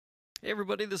Hey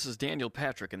everybody, this is Daniel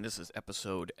Patrick, and this is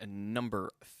episode number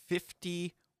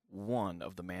 51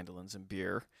 of the Mandolins and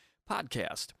Beer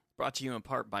podcast, brought to you in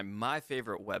part by my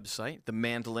favorite website, the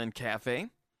Mandolin Cafe.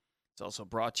 It's also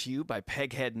brought to you by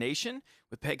Peghead Nation,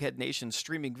 with Peghead Nation's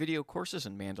streaming video courses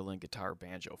in mandolin, guitar,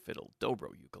 banjo, fiddle, dobro,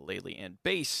 ukulele, and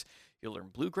bass. You'll learn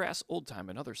bluegrass, old-time,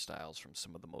 and other styles from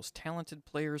some of the most talented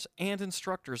players and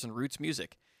instructors in roots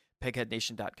music.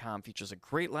 PegheadNation.com features a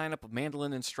great lineup of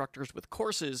mandolin instructors with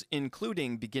courses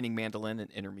including beginning mandolin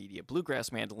and intermediate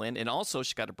bluegrass mandolin, and also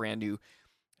she's got a brand new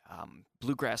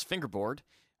bluegrass fingerboard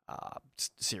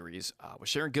series with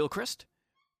Sharon Gilchrist,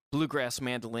 bluegrass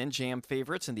mandolin jam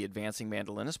favorites and the advancing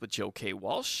mandolinist with Joe K.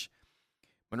 Walsh,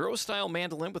 Monroe-style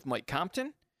mandolin with Mike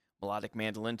Compton, melodic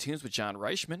mandolin tunes with John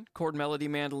Reichman, chord melody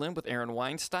mandolin with Aaron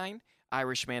Weinstein,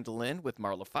 Irish mandolin with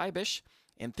Marla Feibisch,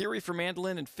 and theory for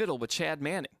mandolin and fiddle with Chad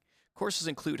Manning. Courses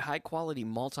include high-quality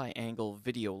multi-angle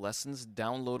video lessons,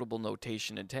 downloadable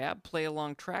notation and tab,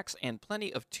 play-along tracks, and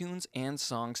plenty of tunes and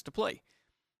songs to play.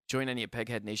 Join any of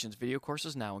Peghead Nation's video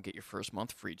courses now and get your first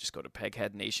month free. Just go to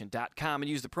pegheadnation.com and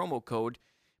use the promo code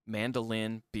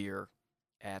MandolinBeer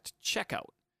at checkout.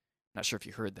 Not sure if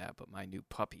you heard that, but my new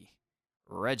puppy,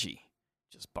 Reggie,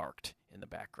 just barked in the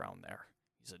background there.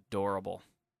 He's adorable.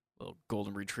 Little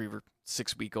golden retriever,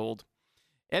 6-week-old.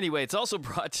 Anyway, it's also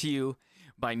brought to you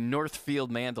by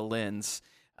Northfield Mandolins.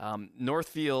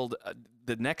 Northfield,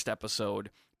 the next episode,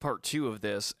 part 2 of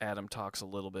this, Adam talks a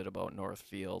little bit about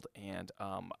Northfield, and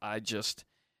I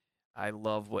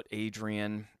love what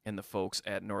Adrian and the folks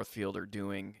at Northfield are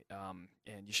doing,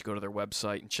 and you should go to their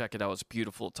website and check it out. It's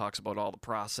beautiful. It talks about all the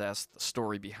process, the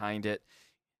story behind it.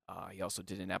 He also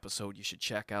did an episode you should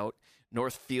check out.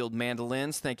 Northfield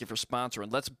Mandolins, thank you for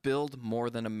sponsoring. Let's build more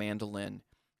than a mandolin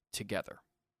together.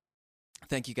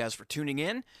 Thank you guys for tuning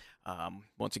in.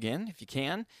 Once again, if you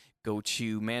can, go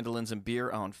to Mandolins and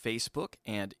Beer on Facebook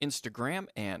and Instagram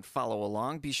and follow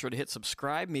along. Be sure to hit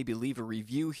subscribe, maybe leave a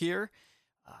review here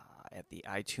at the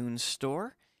iTunes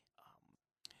store.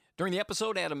 During the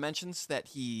episode, Adam mentions that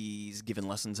he's given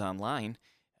lessons online.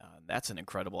 That's an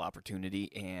incredible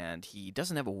opportunity, and he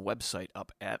doesn't have a website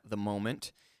up at the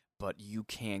moment, but you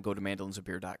can go to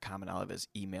mandolinsandbeer.com, and I'll have his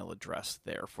email address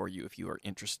there for you if you are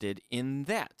interested in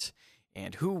that.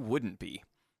 And who wouldn't be?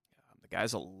 The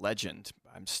guy's a legend.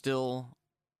 I still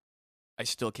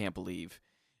can't believe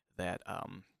that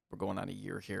we're going on a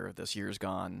year here. This year's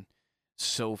gone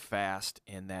so fast,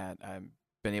 and that I've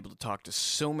been able to talk to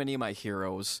so many of my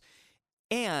heroes.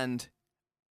 And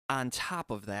on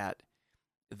top of that,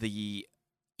 the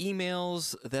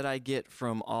emails that I get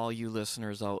from all you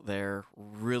listeners out there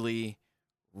really,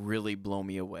 really blow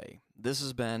me away. This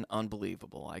has been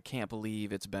unbelievable. I can't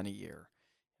believe it's been a year.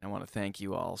 I want to thank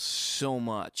you all so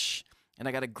much. And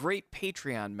I got a great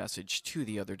Patreon message, too,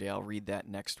 the other day. I'll read that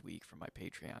next week from my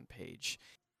Patreon page.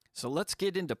 So let's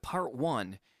get into part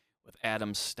 1 with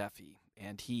Adam Steffey.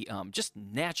 And he just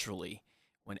naturally,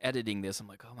 when editing this, I'm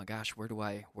like, oh my gosh, where do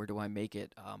I make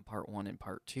it part 1 and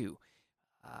part 2?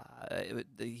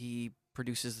 He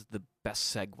produces the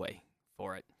best segue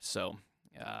for it. So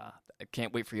I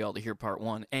can't wait for y'all to hear part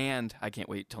 1. And I can't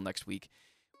wait till next week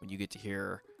when you get to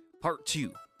hear part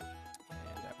 2.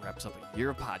 And that wraps up a year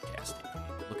of podcasting.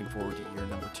 Looking forward to year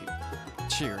number 2.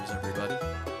 Cheers, everybody.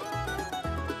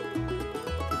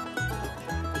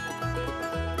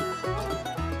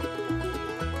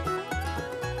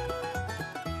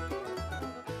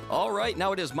 All right,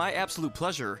 now it is my absolute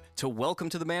pleasure to welcome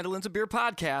to the Mandolins and Beer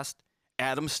podcast,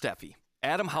 Adam Steffey.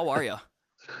 Adam, how are you?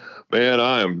 Man,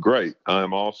 I am great.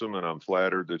 I'm awesome, and I'm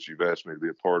flattered that you've asked me to be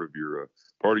a part of your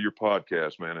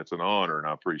podcast, man. It's an honor, and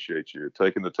I appreciate you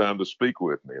taking the time to speak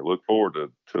with me. I look forward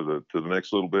to the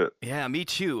next little bit. Yeah, me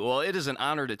too. Well, it is an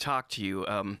honor to talk to you.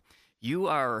 You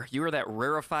are that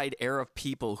rarefied air of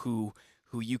people who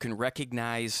you can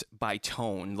recognize by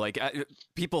tone. Like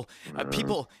people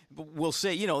will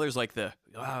say, there's like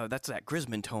that's that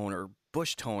Grisman tone or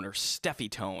Bush tone or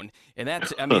Steffi tone, and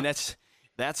that's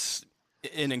that's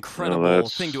an incredible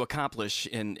thing to accomplish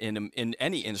in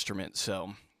any instrument.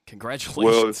 So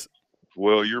congratulations.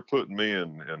 Well, you're putting me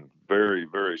in very,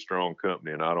 very strong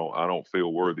company, and I don't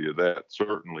feel worthy of that,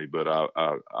 certainly. But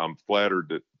I'm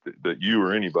flattered that you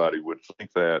or anybody would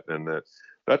think that, and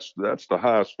that's the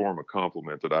highest form of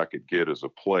compliment that I could get as a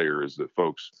player, is that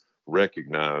folks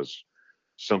recognize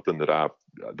something that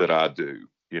I do.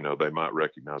 They might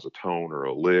recognize a tone or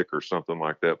a lick or something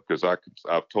like that, because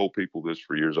I've told people this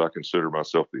for years. I consider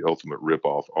myself the ultimate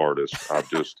rip-off artist. I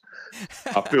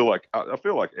feel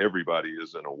like everybody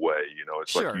is, in a way.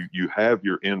 It's Sure. like you have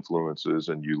your influences,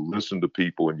 and you listen to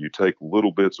people, and you take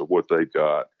little bits of what they've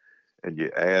got, and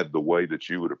you add the way that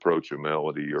you would approach a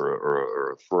melody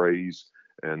or a phrase,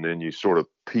 and then you sort of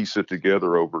piece it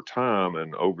together over time,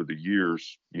 and over the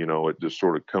years, it just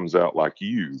sort of comes out like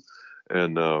you.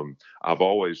 And I've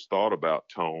always thought about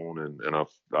tone, and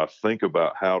I think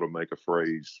about how to make a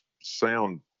phrase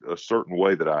sound a certain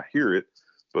way that I hear it,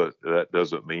 but that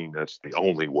doesn't mean that's the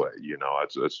only way.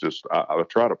 It's just I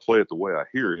try to play it the way I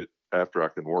hear it after I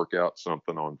can work out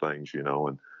something on things.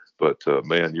 But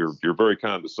man, you're very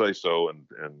kind to say so, and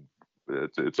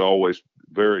it's always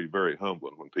very, very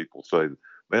humbling when people say,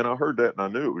 "Man, I heard that and I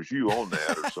knew it was you on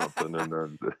that," or something. And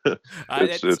then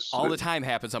it's all the time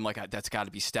happens. I'm like, that's got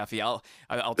to be Steffey.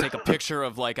 I'll take a picture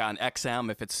of like on XM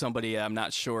if it's somebody I'm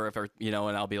not sure if, and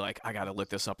I'll be like, I got to look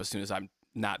this up as soon as I'm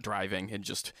not driving and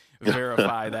just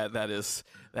verify that is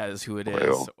who it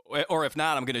is. Or if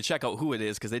not, I'm going to check out who it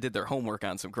is because they did their homework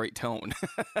on some great tone.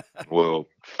 Well,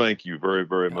 thank you very,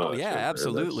 very much. Oh, yeah,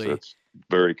 absolutely. That's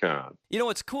very kind.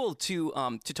 It's cool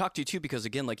to talk to you too, because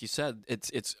again, like you said,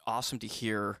 it's awesome to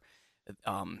hear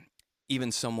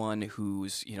even someone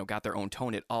who's got their own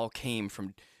tone. It all came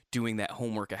from doing that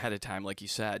homework ahead of time, like you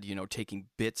said, taking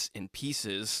bits and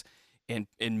pieces and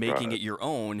making it your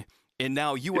own. And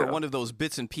now you are one of those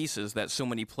bits and pieces that so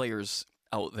many players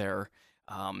out there,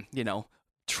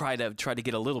 try to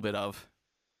get a little bit of.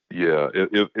 Yeah,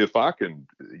 if I can,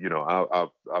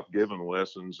 I've given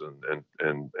lessons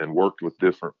and worked with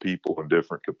different people in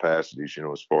different capacities.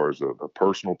 As far as a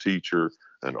personal teacher,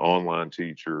 an online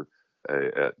teacher,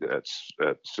 at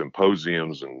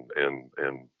symposiums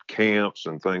and camps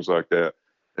and things like that.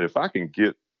 And if I can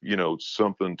get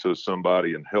something to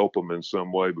somebody and help them in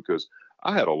some way, because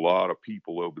I had a lot of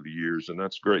people over the years, and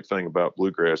that's a great thing about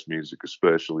bluegrass music,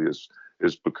 especially is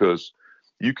because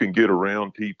you can get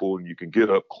around people and you can get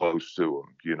up close to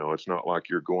them. It's not like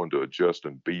you're going to a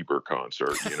Justin Bieber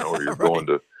concert, or you're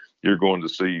right. you're going to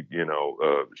see,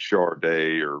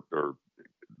 Sade or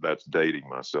that's dating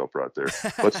myself right there.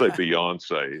 Let's say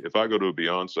Beyonce. If I go to a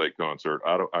Beyonce concert,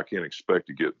 I can't expect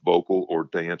to get vocal or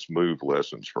dance move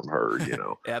lessons from her,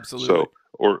 Absolutely. So,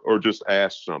 or just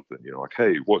ask something, like,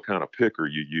 hey, what kind of pick are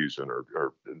you using,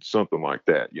 or something like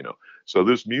that, So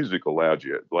this music allows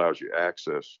you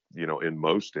access, in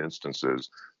most instances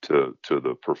to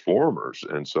the performers.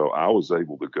 And so I was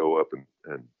able to go up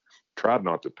and try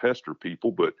not to pester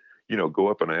people, but go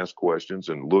up and ask questions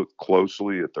and look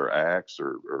closely at their acts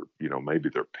or maybe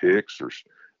their picks, or,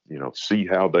 see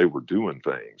how they were doing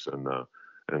things.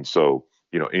 And so,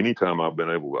 anytime I've been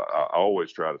able to, I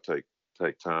always try to take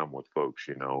time with folks,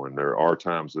 and there are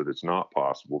times that it's not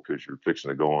possible because you're fixing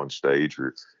to go on stage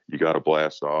or you got to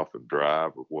blast off and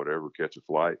drive or whatever, catch a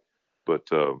flight. But,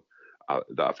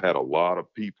 I've had a lot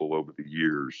of people over the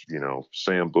years,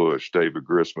 Sam Bush, David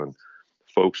Grisman,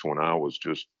 folks when I was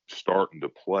just starting to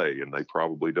play, and they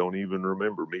probably don't even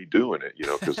remember me doing it,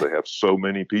 because they have so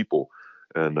many people.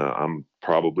 And I'm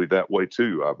probably that way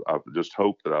too. I've just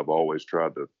hoped that I've always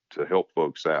tried to help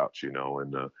folks out,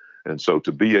 and so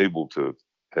to be able to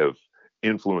have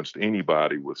influenced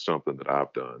anybody with something that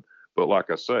I've done. But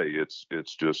like I say, it's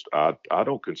just I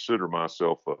don't consider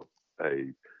myself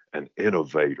an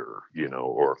innovator,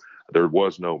 or there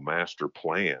was no master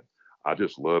plan. I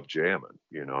just love jamming,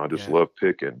 I just love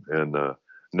picking, and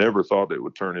never thought it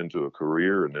would turn into a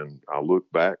career. And then I look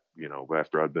back,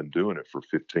 after I'd been doing it for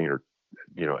 15 or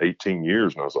 18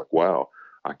 years, and I was like, wow,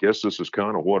 I guess this is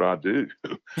kind of what I do.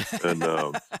 And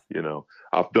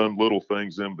I've done little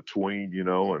things in between,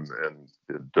 and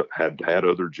had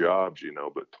other jobs,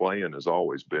 but playing has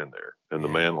always been there, and the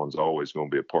mandolin's always going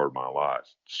to be a part of my life,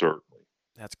 certainly.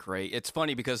 That's great. It's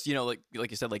funny because like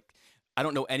you said, like I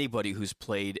don't know anybody who's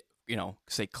played,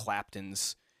 say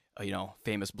Clapton's,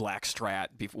 famous Black Strat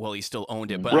while he still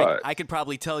owned it. But right. I could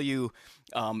probably tell you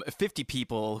 50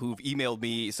 people who've emailed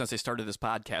me since I started this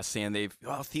podcast saying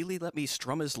Thiele let me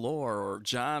strum his lore, or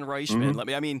John Reichman let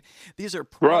me. I mean, these are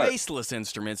priceless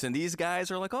instruments, and these guys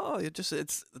are like,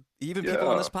 it's even people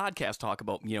on this podcast talk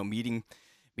about, meeting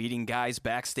guys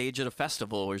backstage at a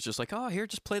festival, or it's just like, here,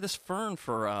 just play this Fern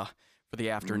for the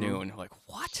afternoon. Like,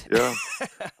 what?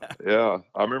 Yeah.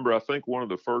 I remember, I think one of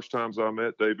the first times I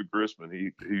met David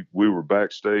Grisman, we were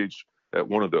backstage at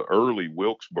one of the early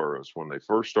Wilkesboroughs when they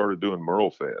first started doing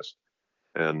Merlefest.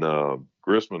 And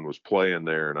Grisman was playing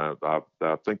there. And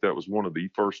I think that was one of the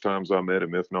first times I met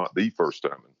him, if not the first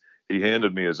time. And he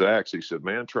handed me his axe. He said,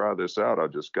 man, try this out. I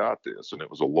just got this. And it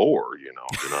was a lore, and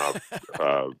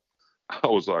I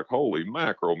was like, holy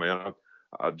mackerel, man.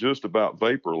 I just about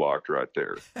vapor locked right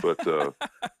there,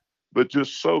 but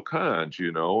just so kind,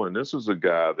 and this is a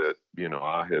guy that,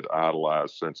 I had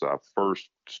idolized since I first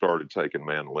started taking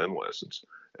mandolin lessons,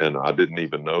 and I didn't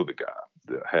even know the guy.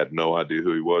 had no idea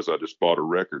who he was. I just bought a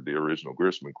record, the original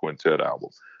Grisman Quintet album,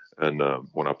 and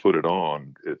when I put it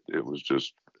on, it was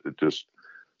just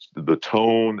the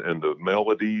tone and the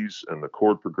melodies and the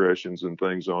chord progressions and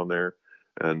things on there,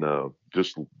 and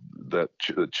just that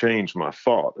changed my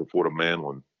thought of what a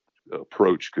mandolin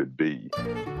approach could be.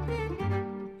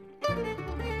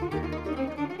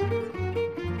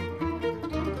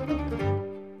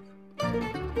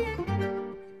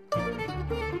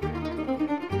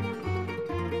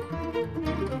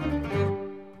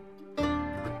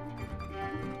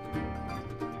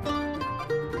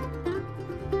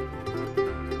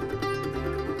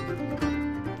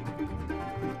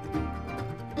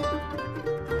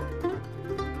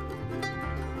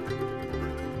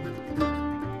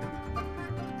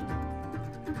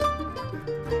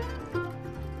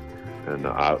 And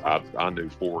I knew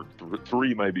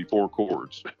three, maybe four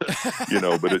chords,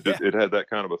 but it had that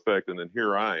kind of effect. And then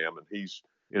here I am, and he's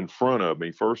in front of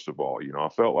me. First of all, I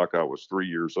felt like I was 3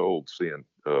 years old seeing,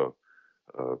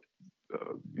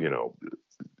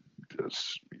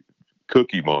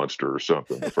 Cookie Monster or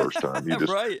something the first time. You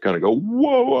just right. kind of go,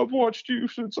 whoa, I've watched you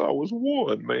since I was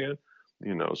 1, man.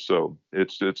 So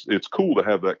it's cool to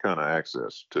have that kind of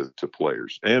access to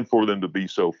players and for them to be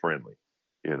so friendly.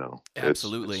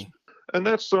 Absolutely. And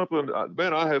that's something,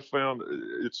 man, I have found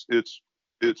it's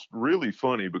really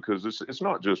funny because it's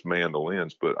not just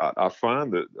mandolins, but I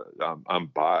find that I'm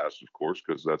biased, of course,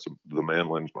 because the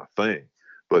mandolin's my thing.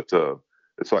 But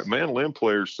it's like mandolin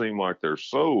players seem like they're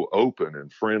so open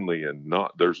and friendly, and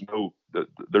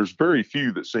there's very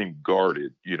few that seem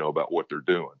guarded, about what they're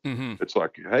doing. Mm-hmm. It's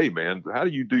like, hey, man, how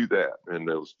do you do that? And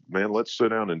man, let's sit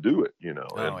down and do it.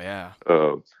 Oh, yeah.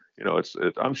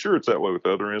 I'm sure it's that way with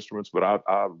other instruments, but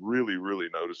I really, really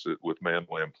notice it with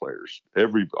mandolin players.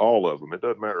 All of them. It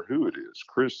doesn't matter who it is,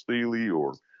 Chris Thiele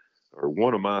or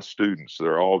one of my students.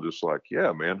 They're all just like,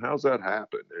 yeah, man, how's that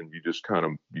happen? And you just kind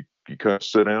of you kind of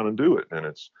sit down and do it, and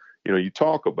it's you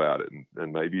talk about it,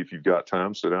 and maybe if you've got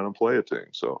time, sit down and play a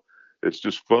tune. So it's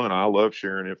just fun. I love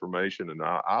sharing information, and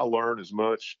I learn as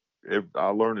much. I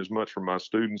learn as much from my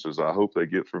students as I hope they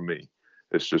get from me.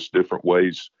 It's just different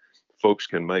ways folks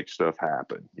can make stuff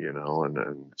happen,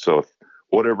 and so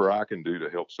whatever I can do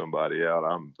to help somebody out,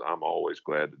 I'm always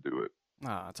glad to do it.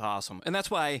 Oh, that's awesome. And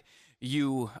that's why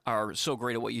you are so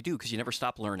great at what you do, because you never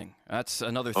stop learning. That's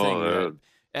another thing that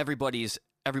everybody's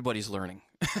learning.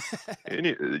 And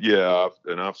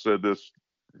I've said this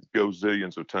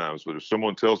gazillions of times, but if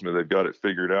someone tells me they've got it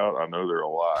figured out, I know they're a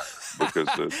lie, because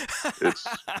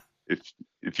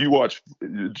if you watch,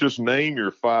 just name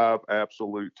your 5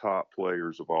 absolute top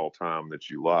players of all time that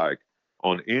you like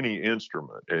on any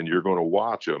instrument, and you're going to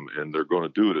watch them, and they're going to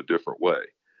do it a different way.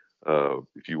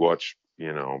 If you watch,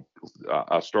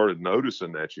 I started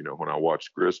noticing that, when I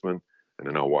watched Grisman, and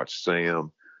then I watched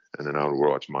Sam, and then I would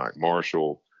watch Mike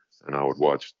Marshall, and I would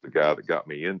watch the guy that got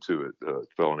me into it, a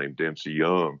fellow named Dempsey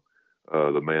Young,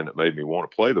 the man that made me want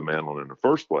to play the mandolin in the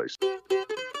first place.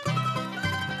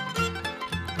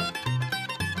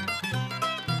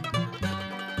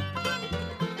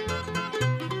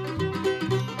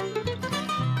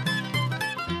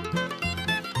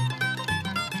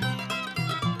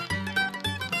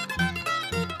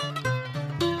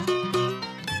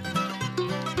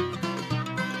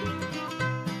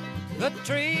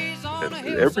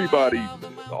 And everybody,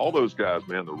 all those guys,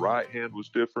 man, the right hand was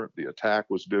different. The attack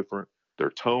was different. Their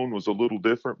tone was a little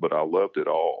different, but I loved it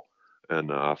all.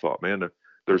 And I thought, man,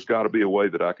 there's got to be a way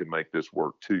that I can make this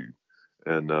work too.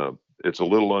 And it's a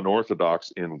little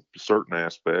unorthodox in certain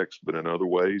aspects, but in other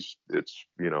ways, it's,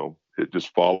 it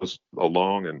just follows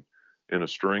along and in a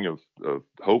string of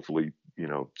hopefully,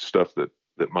 stuff that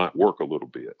might work a little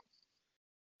bit.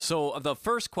 So the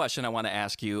first question I want to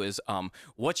ask you is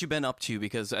what you've been up to,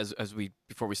 because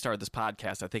before we started this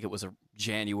podcast, I think it was a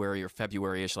January or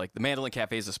February-ish, like the Mandolin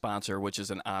Cafe is a sponsor, which is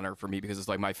an honor for me because it's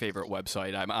like my favorite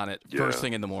website. I'm on it first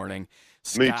thing in the morning.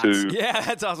 Me too. Yeah,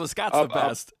 that's awesome. Scott's the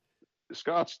best.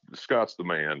 Scott's the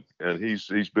man, and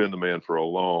he's been the man for a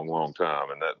long, long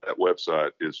time. And that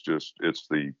website is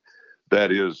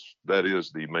that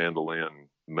is the mandolin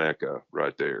mecca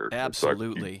right there.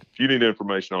 Absolutely. Like if you need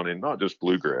information on it, not just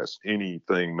bluegrass,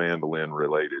 anything mandolin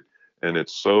related, and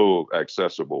it's so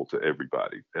accessible to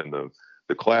everybody. And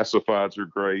the classifieds are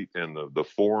great, and the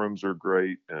forums are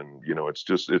great, and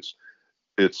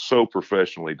it's so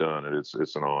professionally done, and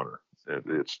it's an honor.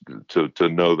 It's to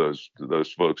know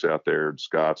those folks out there. And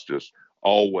Scott's just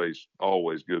always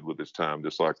good with his time,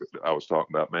 just like I was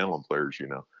talking about mandolin players.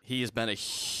 He has been a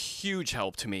huge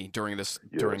help to me during this.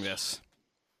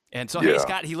 And so, Yeah. Hey,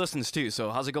 Scott, he listens too.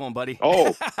 So how's it going, buddy?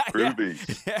 Oh, groovy.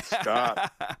 Scott,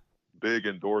 big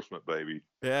endorsement, baby.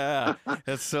 Yeah,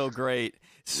 that's so great.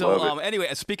 So, Love it. anyway,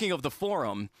 speaking of the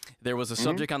forum, there was a Hmm.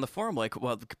 subject on the forum, like,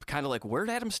 well, kind of like, where'd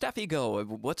Adam Steffey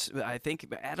go? I think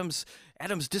Adam's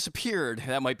disappeared.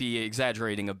 That might be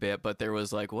exaggerating a bit, but there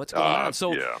was like, what's going on?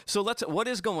 So, Yeah. what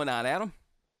is going on, Adam?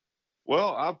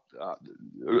 Well,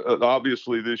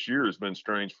 obviously this year has been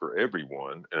strange for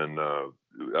everyone, and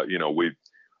you know,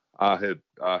 I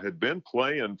had been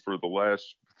playing for the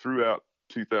last throughout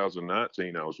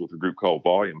 2019. I was with a group called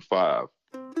Volume 5.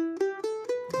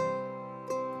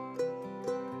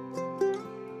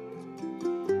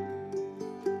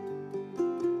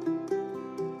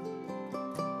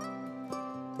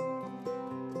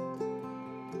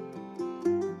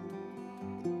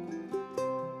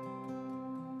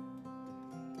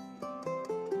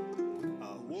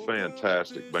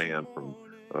 Fantastic band from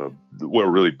well,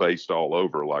 really based all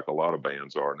over, like a lot of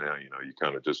bands are now. You know, you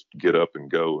kind of just get up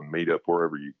and go and meet up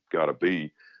wherever you got to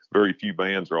be. Very few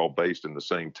bands are all based in the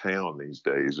same town these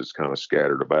days. It's kind of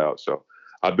scattered about. So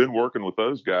I've been working with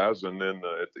those guys, and then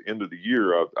at the end of the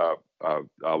year,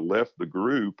 I left the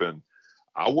group, and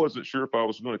I wasn't sure if I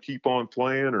was going to keep on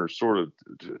playing or sort of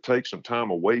take some time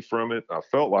away from it. I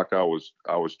felt like I was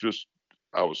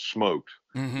smoked,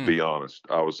 to Mm-hmm. be honest.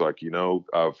 I was like,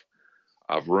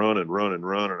 I've run and run and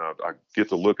run, and I get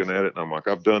to looking at it, and I'm like,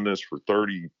 I've done this for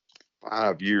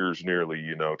 35 years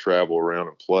nearly, travel around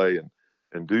and play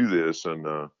and do this, and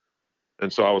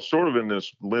so I was sort of in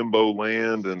this limbo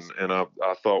land, and I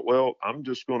thought, well, I'm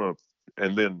just gonna,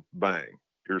 and then bang,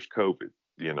 here's COVID,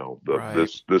 Right.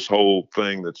 this whole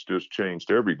thing that's just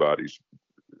changed everybody's,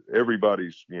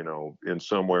 in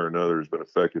some way or another has been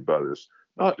affected by this,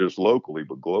 not just locally,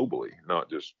 but globally, not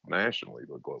just nationally,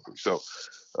 but globally.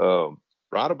 So,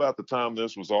 right about the time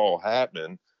this was all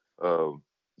happening, uh,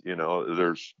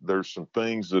 there's some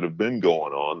things that have been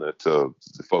going on that the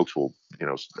folks will,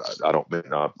 I don't mean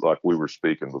not like we were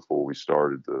speaking before we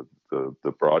started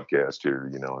the broadcast here,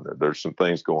 and there's some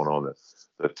things going on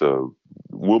that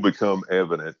will become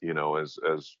evident,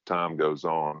 as time goes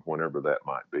on, whenever that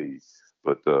might be.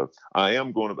 But I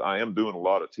am doing a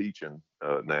lot of teaching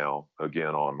now,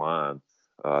 again online.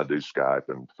 I do Skype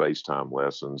and FaceTime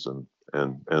lessons and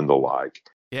the like.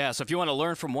 Yeah, so if you want to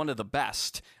learn from one of the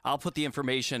best, I'll put the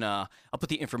information. I'll put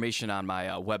the information on my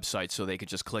website, so they could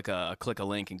just click a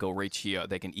link and go right to you.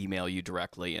 They can email you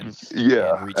directly and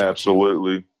Yeah, reach out to you.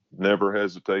 absolutely. Never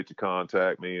hesitate to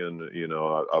contact me, and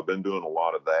I've been doing a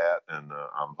lot of that, and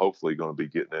I'm hopefully going to be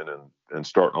getting in and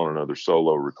starting on another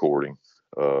solo recording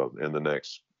in the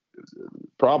next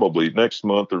probably next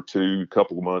month or two,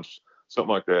 couple of months,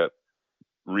 something like that.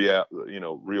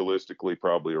 Realistically,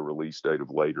 probably a release date of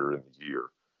later in the year.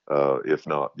 If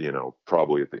not,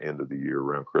 probably at the end of the year,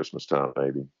 around Christmas time,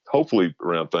 maybe. Hopefully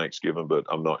around Thanksgiving, but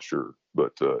I'm not sure.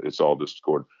 But it's all just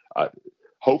according.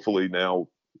 Hopefully now,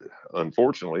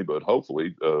 unfortunately, but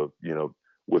hopefully,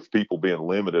 with people being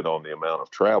limited on the amount of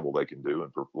travel they can do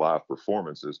and for live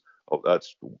performances,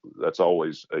 that's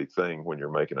always a thing when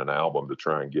you're making an album, to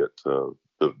try and get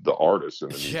the artists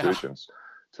and the Yeah. musicians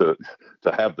to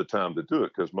have the time to do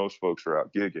it, because most folks are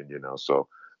out gigging, So,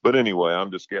 but anyway,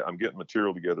 I'm getting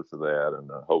material together for that,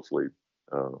 and hopefully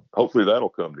that'll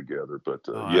come together. But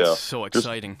Oh, that's yeah, so just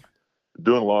exciting.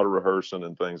 doing a lot of rehearsing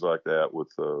and things like that with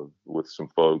some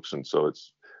folks, and so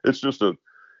it's just a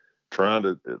trying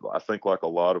to, I think, like a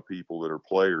lot of people that are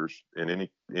players in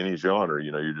any genre,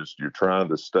 you're trying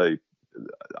to stay.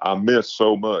 I miss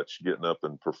so much getting up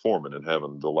and performing and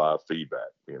having the live feedback.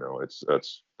 It's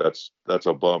that's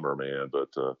a bummer, man. But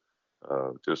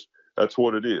just that's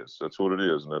what it is. That's what it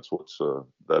is, and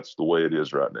that's the way it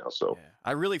is right now. Yeah, So.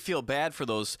 I really feel bad for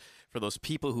those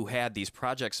people who had these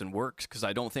projects and works, because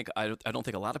I don't think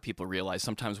a lot of people realize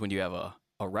sometimes when you have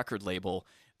a record label,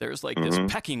 there's like this Hmm.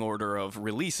 pecking order of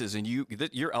releases, and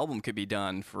your album could be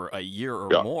done for a year or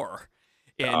Yeah. more.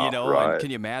 And and Right. can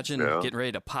you imagine Yeah. getting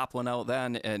ready to pop one out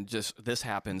then, and just this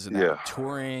happens, and Yeah. now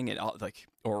touring and all, like,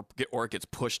 or it gets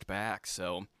pushed back.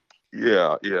 So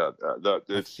Yeah. Yeah. That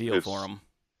I feel for it's them.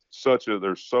 such a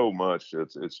there's so much.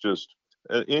 It's just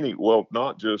any, well,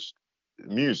 not just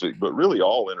music, but really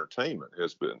all entertainment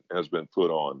has been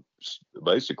put on,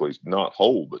 basically not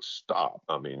hold but stop.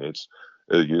 I mean, it's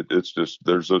just,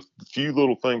 there's a few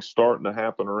little things starting to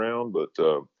happen around, but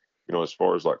as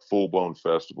far as like full blown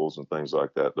festivals and things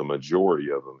like that, the majority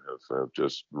of them have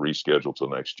just rescheduled till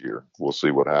next year. We'll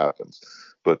see what happens,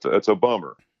 but it's a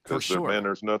bummer, For because man, sure.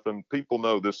 there's nothing. People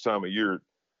know this time of year,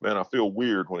 man, I feel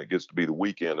weird when it gets to be the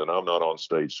weekend and I'm not on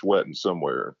stage sweating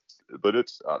somewhere. But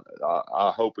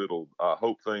I hope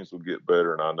things will get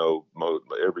better, and I know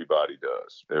everybody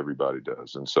does. Everybody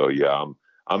does, and so yeah,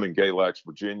 I'm in Galax,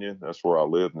 Virginia. That's where I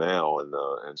live now,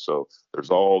 and so there's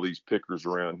all these pickers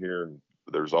around here, and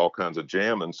there's all kinds of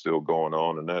jamming still going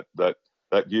on, and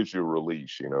that gives you a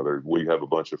release. We have a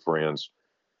bunch of friends,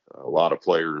 a lot of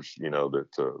players,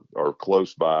 that are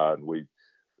close by, and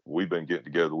we've been getting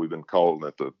together. We've been calling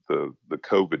it the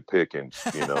COVID pickings.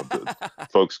 The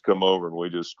folks come over and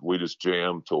we just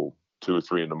jam till 2 or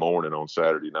 3 in the morning on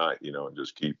Saturday night. And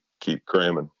just keep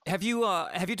cramming. Have you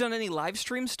done any live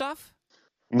stream stuff?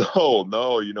 No.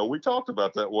 We talked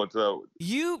about that once.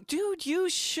 You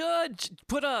should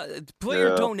put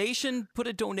your donation, put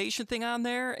a donation thing on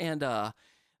there, and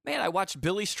man, I watched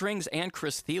Billy Strings and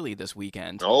Chris Thiele this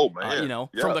weekend. Oh man,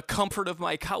 from the comfort of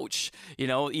my couch,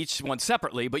 each one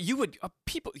separately. But you would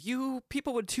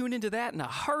people would tune into that in a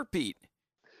heartbeat.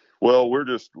 Well, we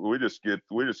just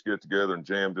get together and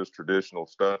jam just traditional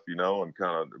stuff, and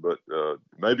kind of. But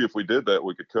maybe if we did that,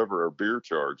 we could cover our beer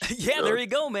charge. Yeah, there you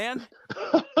go, man.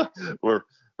 Yeah,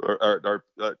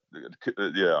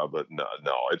 but no,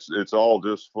 it's all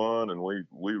just fun, and we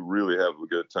really have a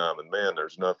good time. And man,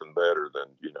 there's nothing better than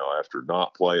after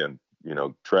not playing,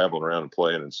 traveling around and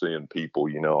playing and seeing people,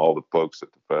 all the folks at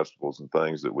the festivals and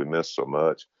things that we miss so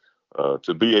much,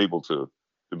 to be able to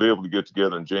get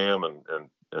together and jam and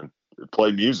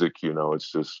play music.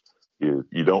 It's just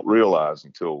you don't realize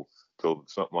until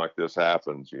something like this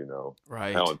happens,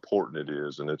 right, how important it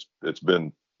is. And it's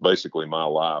been basically my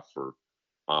life for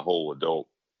my whole adult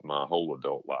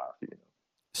life.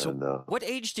 So what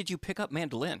age did you pick up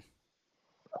mandolin?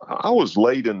 I was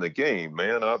late in the game,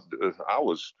 man. I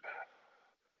was,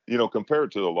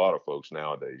 compared to a lot of folks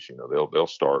nowadays, they'll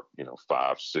start,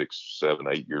 5, 6, 7,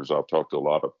 8 years. I've talked to a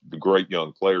lot of the great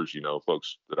young players,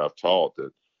 folks that I've taught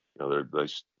that,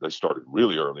 they started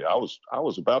really early. I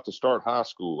was about to start high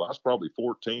school. I was probably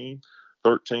 14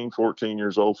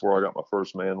 years old before I got my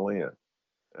first mandolin,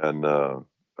 and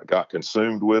I got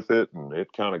consumed with it, and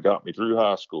it kind of got me through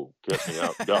high school, kept me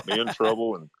out, got me in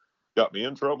trouble, and kept me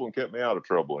out of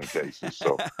trouble in cases.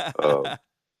 So,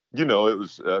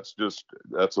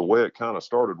 that's the way it kind of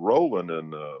started rolling.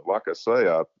 And like I say,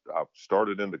 I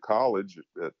started into college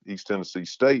at East Tennessee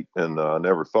State, and I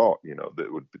never thought, that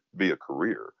it would be a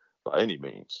career by any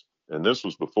means. And this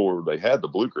was before they had the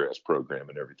bluegrass program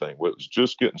and everything. Well, it was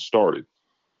just getting started,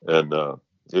 and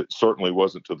it certainly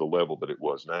wasn't to the level that it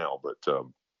was now. But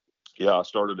I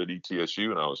started at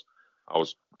ETSU, and I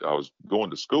was going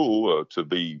to school to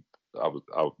be.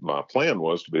 My plan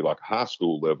was to be like a high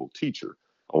school level teacher.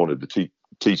 I wanted to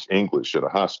teach English at a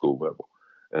high school level,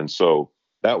 and so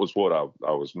that was what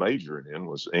I was majoring in,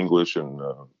 was English, and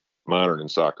minoring in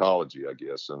psychology, I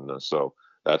guess. And so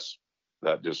that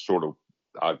just sort of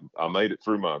I made it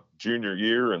through my junior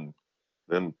year, and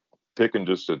then picking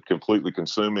just to completely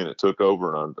consume me, and it took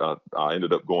over, and I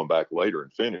ended up going back later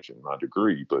and finishing my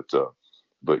degree. But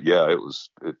yeah,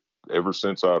 it ever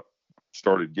since I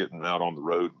started getting out on the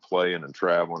road and playing and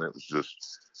traveling, it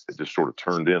just sort of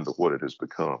turned into what it has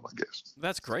become, I guess.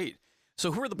 That's great.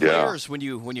 So who were the players when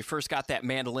you first got that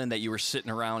mandolin that you were sitting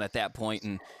around at that point,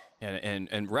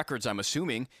 and records, I'm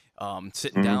assuming,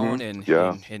 sitting down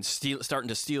and starting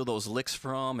to steal those licks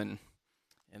from and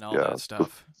all that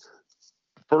stuff?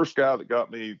 The first guy that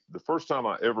got me, the first time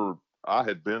I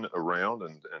had been around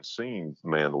and seen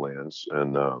mandolins,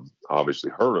 and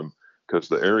obviously heard them, because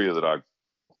the area that I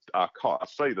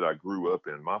say that I grew up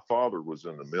in, my father was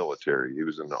in the military. He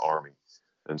was in the Army.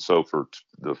 And so for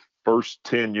the first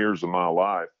 10 years of my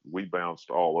life, we bounced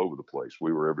all over the place.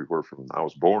 We were everywhere I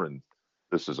was born in,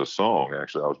 this is a song,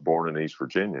 actually. I was born in East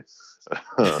Virginia.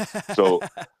 So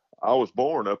I was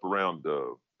born up around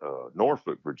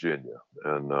Norfolk, Virginia.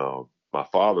 And my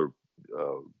father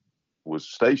was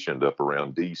stationed up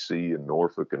around D.C. and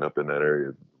Norfolk, and up in that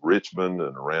area, Richmond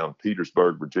and around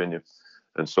Petersburg, Virginia.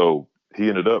 And so he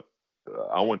ended up,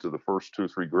 I went to the first 2 or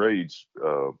 3 grades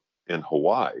in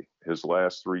Hawaii. His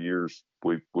last 3 years,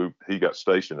 he got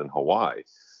stationed in Hawaii.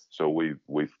 So we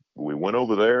went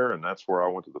over there, and that's where I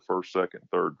went to the first, second,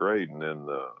 third grade. And then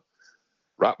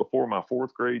right before my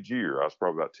 4th grade year, I was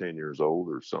probably about 10 years old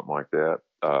or something like that.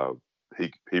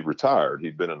 He retired.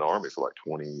 He'd been in the Army for like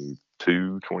 20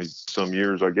 some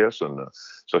years, I guess. And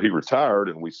so he retired,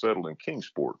 and we settled in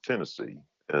Kingsport, Tennessee.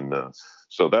 And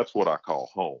so that's what I call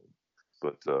home.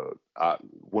 But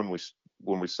when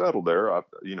we settled there,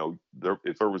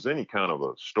 if there was any kind of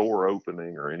a store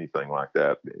opening or anything like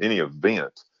that, any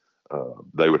event,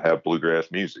 they would have bluegrass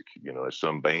music. There's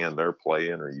some band they're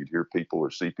playing, or you'd hear people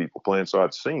or see people playing. So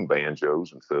I'd seen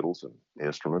banjos and fiddles and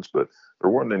instruments, but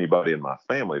there wasn't anybody in my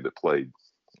family that played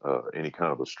any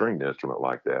kind of a stringed instrument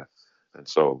like that. And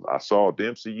so I saw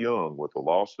Dempsey Young with the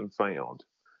Lost and Found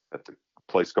at the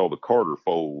place called the Carter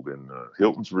Fold in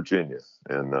Hilton's, Virginia,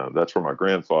 and that's where my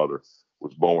grandfather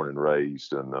was born and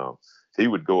raised. And he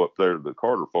would go up there to the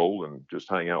Carter Fold and just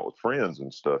hang out with friends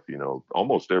and stuff,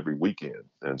 almost every weekend.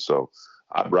 And so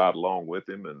I'd ride along with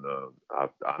him, and I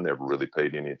never really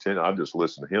paid any attention. I just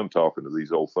listened to him talking to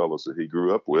these old fellas that he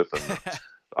grew up with, and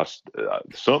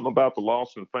something about the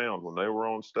Lost and Found when they were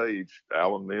on stage.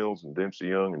 Alan Mills and Dempsey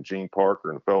Young and Gene Parker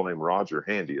and a fellow named Roger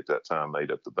Handy at that time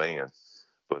made up the band.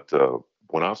 But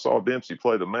when I saw Dempsey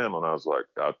play the mandolin, I was like,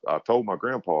 I told my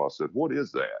grandpa, I said, "What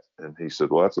is that?" And he said,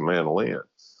 "Well, that's a mandolin."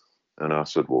 And I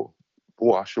said, "Well,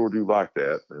 boy, I sure do like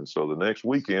that." And so the next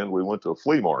weekend we went to a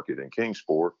flea market in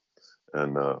Kingsport,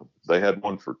 and they had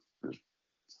one for, I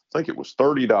think it was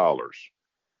 $30.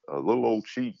 A little old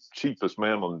cheapest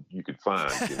mandolin you could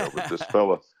find, but this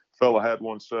fella had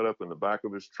one set up in the back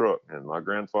of his truck, and my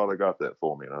grandfather got that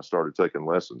for me, and I started taking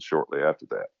lessons shortly after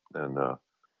that, and I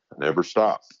never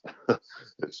stopped.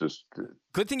 It's just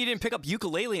good thing you didn't pick up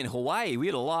ukulele in Hawaii. We'd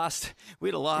have lost.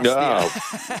 Yeah,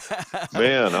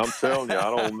 man, I'm telling you, I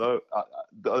don't know.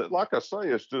 Like I say,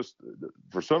 it's just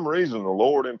for some reason the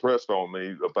Lord impressed on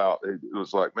me about it. It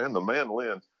was like, man, the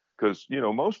mandolin. Because,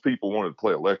 most people wanted to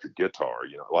play electric guitar.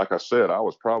 Like I said, I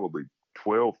was probably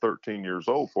 12, 13 years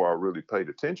old before I really paid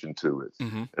attention to it.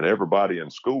 Mm-hmm. And everybody in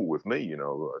school with me,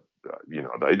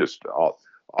 they just,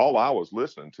 all I was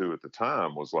listening to at the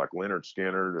time was like Leonard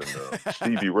Skinner and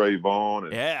Stevie Ray Vaughan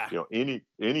and, yeah.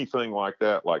 anything like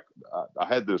that. Like I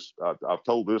had this, I've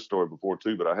told this story before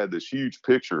too, but I had this huge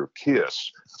picture of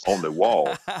Kiss on the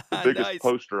wall, the biggest nice.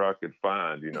 poster I could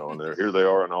find, and here they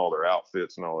are in all their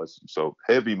outfits and all this. So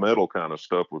heavy metal kind of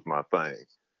stuff was my thing.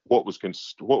 What was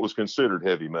considered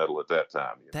heavy metal at that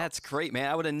time. That's great, man.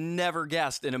 I would have never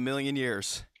guessed in a million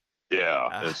years.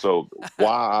 Yeah, and so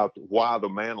why the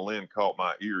mandolin caught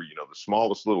my ear, the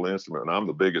smallest little instrument, and I'm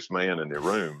the biggest man in the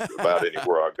room about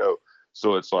anywhere I go.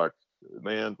 So it's like,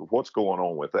 man, what's going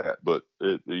on with that? But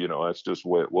that's just the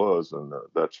way it was, and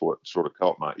that's what sort of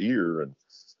caught my ear. And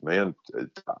man,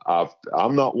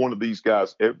 I'm not one of these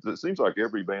guys. It seems like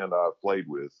every band I've played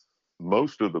with,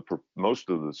 most of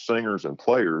the singers and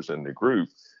players in the group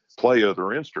play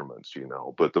other instruments,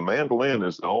 but the mandolin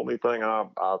is the only thing I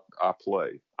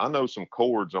play. I know some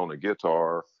chords on the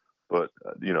guitar, but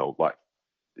like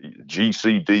G,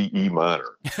 C, D, E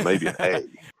minor, maybe an A,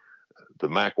 the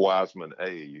Mac Wiseman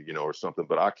A, or something.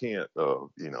 But I can't,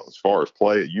 as far as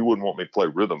play, you wouldn't want me to play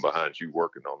rhythm behind you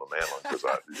working on the mandolin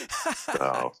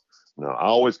because no, I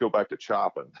always go back to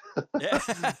chopping.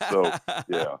 So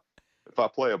yeah. If I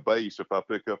play a bass, if I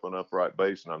pick up an upright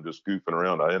bass and I'm just goofing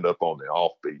around, I end up on the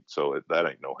offbeat. So that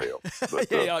ain't no help. But,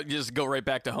 you just go right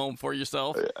back to home for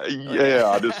yourself.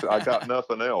 Yeah, I got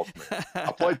nothing else, man.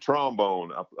 I played trombone.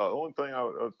 The only thing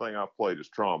I played is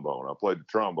trombone. I played the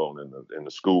trombone in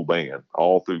the school band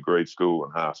all through grade school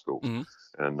and high school,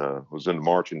 and was in the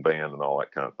marching band and all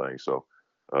that kind of thing. So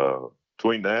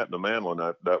between that and the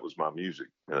mandolin, that was my music.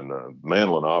 And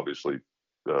mandolin obviously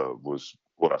was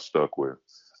what I stuck with.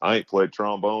 I ain't played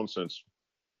trombone since.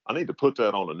 I need to put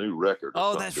that on a new record.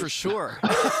 Oh, that's for sure.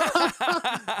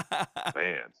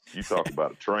 Man, you talk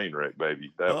about a train wreck,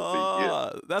 baby. That would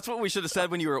be it. That's what we should have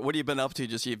said when you were. What have you been up to?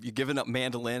 Just you've given up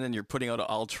mandolin and you're putting out an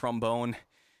all trombone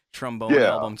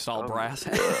album. It's all brass.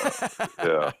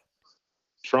 Yeah.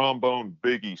 Trombone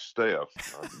Biggie Steph.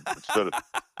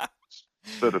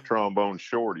 Instead of trombone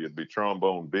Shorty, it'd be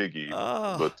trombone Biggie.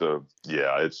 But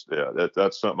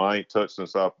that's something I ain't touched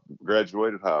since I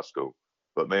graduated high school.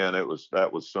 But man,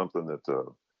 that was something that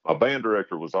my band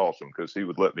director was awesome because he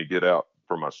would let me get out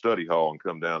from my study hall and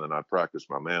come down and I'd practice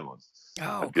my mandolin.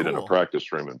 I'd get in a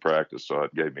practice room and practice, so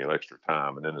it gave me an extra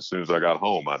time. And then as soon as I got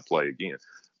home, I'd play again.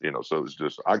 So it was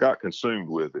just I got consumed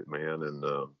with it, man. And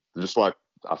just like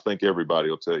I think everybody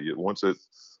will tell you, once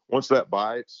that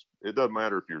bites, it doesn't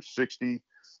matter if you're 60.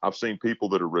 I've seen people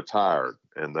that are retired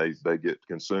and they get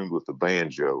consumed with the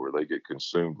banjo or they get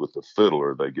consumed with the fiddle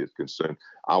or they get consumed.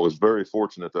 I was very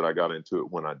fortunate that I got into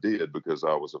it when I did because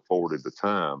I was afforded the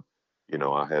time.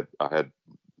 I had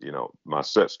my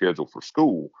set schedule for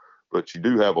school, but you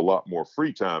do have a lot more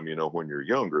free time, when you're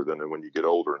younger than when you get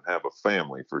older and have a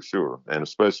family for sure. And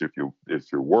especially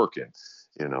if you're working,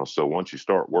 so once you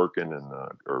start working and,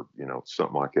 or,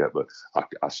 something like that, but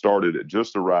I started at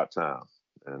just the right time.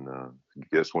 And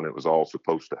guess when it was all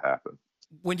supposed to happen.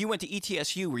 When you went to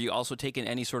ETSU, were you also taking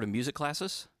any sort of music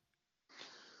classes?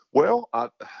 Well,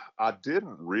 I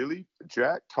didn't really.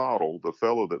 Jack Tottle, the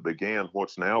fellow that began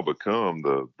what's now become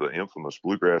the infamous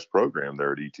bluegrass program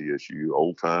there at ETSU,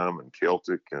 old time and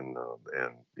Celtic and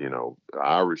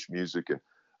Irish music, and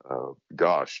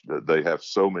gosh, they have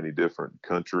so many different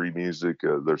country music.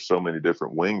 There's so many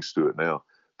different wings to it now.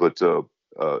 But uh,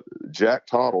 Jack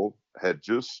Tottle had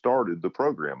just started the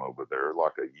program over there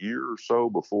like a year or so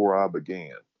before I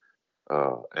began.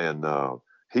 And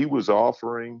he was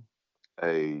offering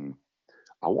a,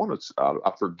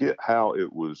 I forget how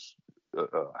it was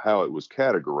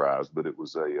categorized, but it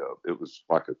was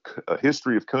like a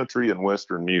history of country and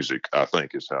Western music. I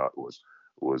think is how it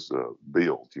was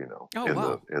billed, Oh, in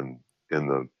wow.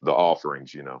 the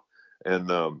offerings,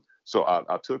 and so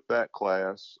I took that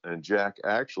class, and Jack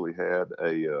actually had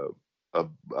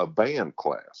a band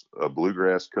class, a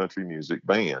bluegrass country music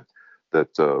band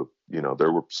that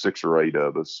there were 6 or 8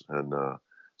 of us, and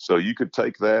so you could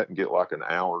take that and get like an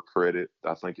hour credit,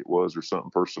 I think it was, or something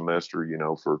per semester,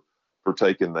 for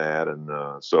taking that.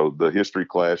 And so the history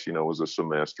class, was a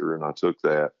semester, and I took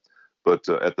that. But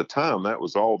at the time, that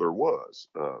was all there was.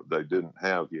 They didn't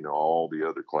have, all the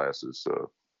other classes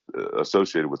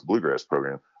associated with the bluegrass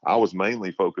program. I was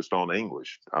mainly focused on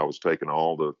English. I was taking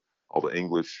all the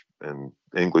English and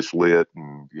English lit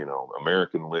and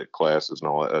American lit classes and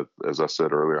all that. As I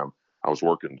said earlier, I was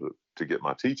working to get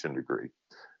my teaching degree,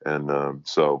 and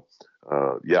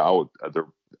yeah, I would there.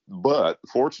 But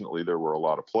fortunately, there were a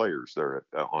lot of players there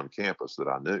on campus that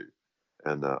I knew,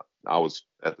 and I was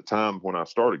at the time when I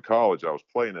started college, I was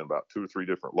playing in about 2 or 3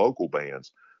 different local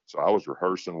bands. So I was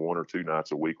rehearsing 1 or 2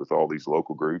 nights a week with all these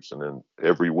local groups, and then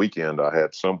every weekend I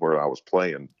had somewhere I was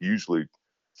playing. Usually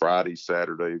Friday,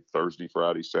 Saturday, Thursday,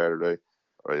 Friday, Saturday.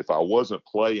 If I wasn't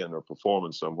playing or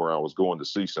performing somewhere, I was going to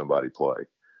see somebody play.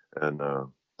 And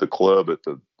the club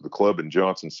the club in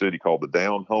Johnson City called the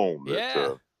Down Home. That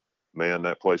Yeah. man,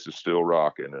 that place is still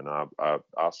rocking, and I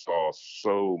saw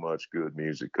so much good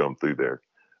music come through there.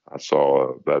 I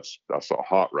saw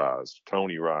Hot Rise,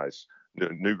 Tony Rice,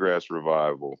 Newgrass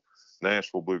Revival,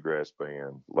 Nashville Bluegrass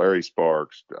Band, Larry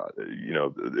Sparks.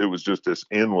 It was just this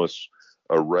endless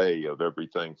array of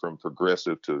everything from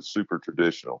progressive to super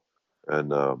traditional,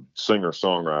 and singer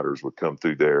songwriters would come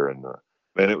through there, and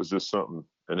man, it was just something,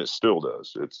 and it still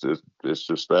does. It's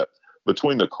just that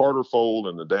between the Carter Fold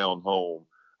and the Down Home,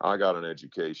 I got an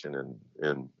education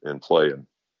in playing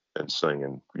and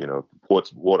singing,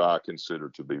 what I consider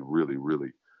to be really,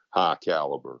 really high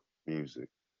caliber music.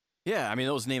 Yeah, I mean,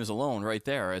 those names alone right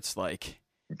there, it's like,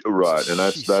 Right, and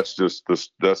jeez. that's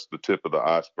the tip of the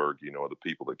iceberg, of the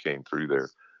people that came through there,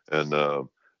 and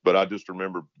but I just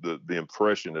remember the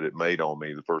impression that it made on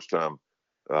me the first time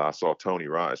I saw Tony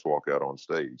Rice walk out on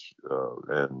stage,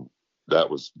 and that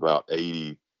was about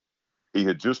 80. He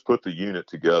had just put the unit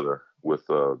together with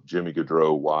Jimmy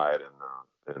Gaudreau, Wyatt,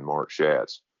 and Mark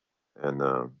Schatz, and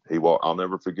I'll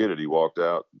never forget it. He walked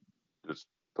out, just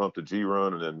pumped a G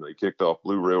run, and then they kicked off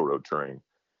Blue Railroad Train,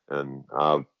 and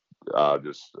I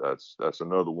just that's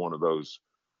another one of those.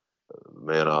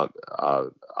 Man, I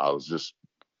was just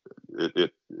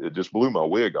it just blew my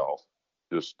wig off.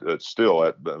 Just it's still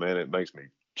man, it makes me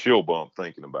chill bump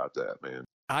thinking about that, man.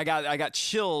 I got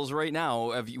chills right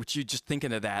now of you just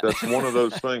thinking of that. That's one of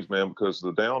those things, man, because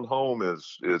the Down Home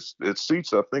is it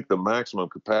seats. I think the maximum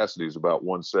capacity is about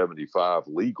 175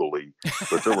 legally,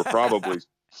 but there were probably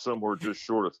somewhere just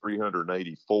short of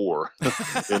 384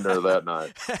 in there that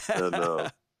night,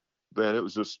 and man, it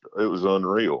was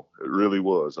unreal. It really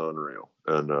was unreal.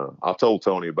 And I told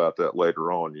Tony about that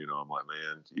later on. I'm like,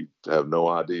 man, you have no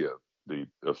idea the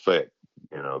effect,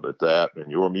 that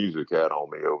and your music had on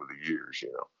me over the years.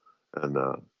 And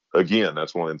again,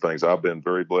 that's one of the things I've been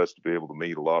very blessed to be able to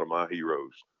meet a lot of my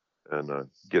heroes and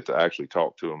get to actually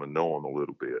talk to them and know them a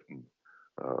little bit. And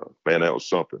man, that was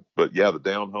something. But yeah, the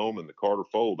Down Home and the Carter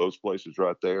Fold, those places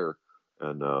right there,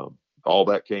 and all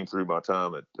that came through my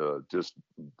time at just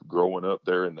growing up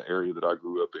there in the area that I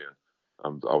grew up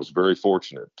in. I was very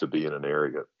fortunate to be in an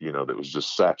area, that was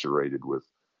just saturated with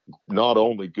not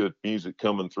only good music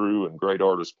coming through and great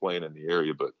artists playing in the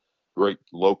area, but great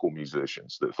local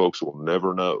musicians that folks will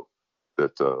never know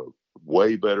that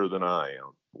way better than I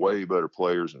am, way better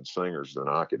players and singers than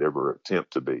I could ever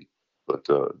attempt to be. But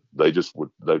they just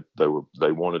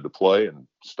they wanted to play and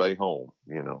stay home,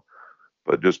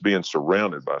 But just being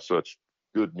surrounded by such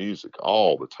good music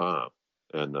all the time,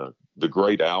 and the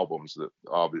great albums that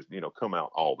obviously come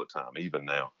out all the time, even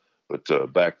now.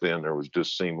 But back then there was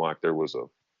just seemed like there was a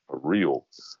real,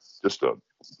 just a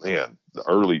man,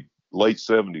 the late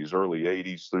 70s, early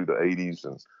 80s through the 80s,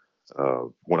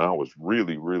 and when I was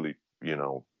really, really,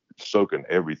 soaking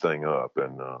everything up,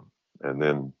 and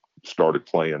then started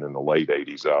playing in the late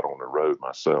 80s out on the road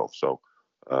myself. So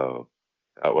uh,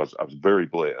 I was very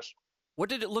blessed. What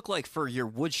did it look like for your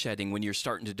woodshedding when you're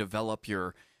starting to develop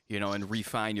your and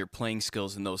refine your playing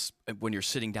skills in those when you're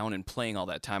sitting down and playing all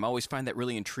that time. I always find that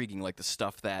really intriguing, like the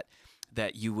stuff that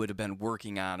you would have been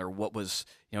working on, or what was,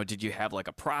 did you have like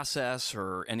a process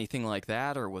or anything like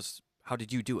that, or how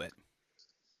did you do it?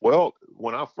 Well,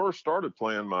 when I first started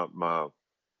playing, my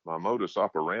modus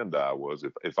operandi was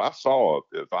if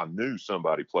I knew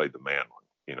somebody played the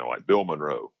mandolin, like Bill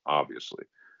Monroe, obviously,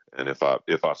 and if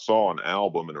I saw an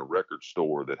album in a record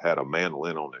store that had a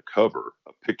mandolin on the cover,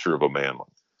 a picture of a mandolin,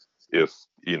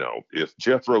 if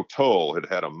Jethro Tull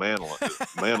had a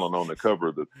mandolin on the cover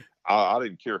of I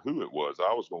didn't care who it was,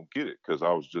 I was going to get it because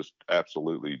I was just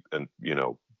absolutely and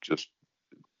just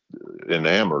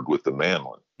enamored with the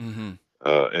mandolin. Mm-hmm.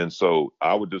 And so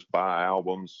I would just buy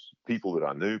albums, people that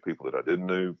I knew, people that I didn't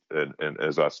know. And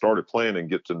as I started playing and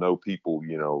get to know people,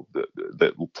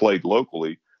 that played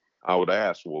locally, I would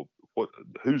ask, well,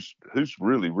 who's who's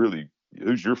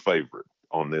your favorite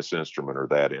on this instrument or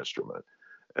that instrument?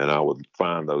 And I would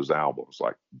find those albums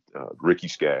like Ricky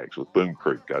Skaggs with Boone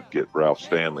Creek. I'd get Ralph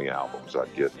Stanley albums.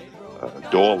 I'd get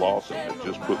Doyle Lawson had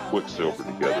just put Quicksilver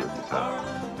together at the time.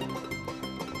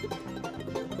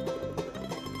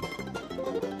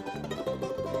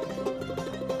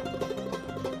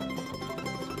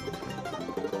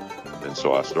 And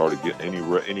so I started getting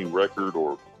any record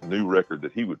or new record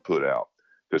that he would put out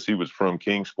because he was from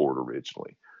Kingsport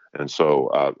originally. And so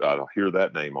I hear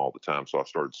that name all the time. So I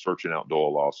started searching out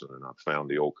Doyle Lawson, and I found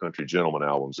the Old Country Gentleman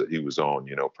albums that he was on,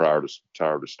 prior to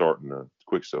starting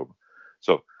Quicksilver.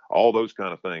 So all those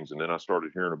kind of things. And then I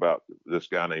started hearing about this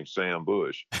guy named Sam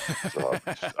Bush. So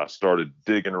I started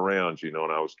digging around, and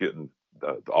I was getting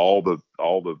all the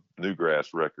Newgrass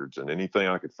records and anything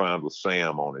I could find with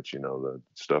Sam on it, the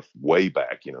stuff way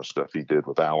back, stuff he did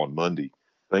with Alan Mundy,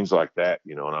 things like that,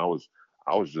 and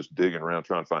I was just digging around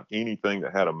trying to find anything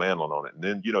that had a mandolin on it. And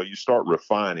then, you start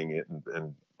refining it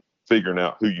and figuring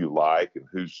out who you like and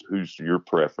who's your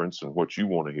preference and what you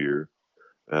want to hear.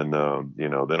 And,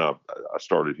 then I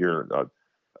started hearing,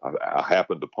 I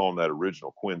happened upon that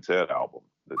original quintet album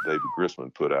that David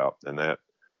Grisman put out. And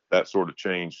that sort of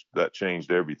changed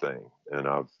everything. And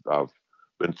I've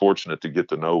been fortunate to get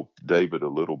to know David a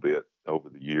little bit over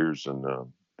the years. And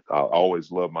I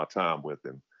always love my time with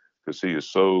him, because he is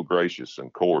so gracious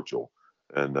and cordial,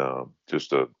 and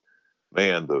just the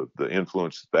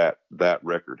influence that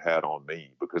record had on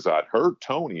me, because I'd heard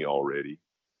Tony already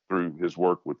through his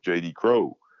work with J.D.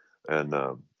 Crowe, and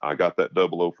I got that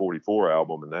 0044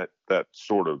 album, and that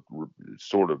sort of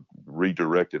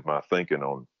redirected my thinking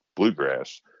on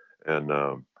bluegrass, and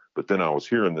but then I was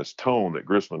hearing this tone that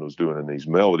Grisman was doing and these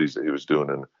melodies that he was doing,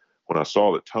 and when I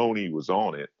saw that Tony was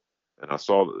on it, and I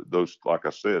saw those, like I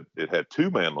said, it had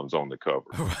two mandolins on the cover.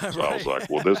 Right. So I was like,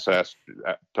 well,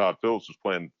 Todd Phillips was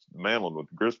playing mandolin with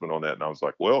Grisman on that. And I was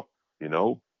like, well,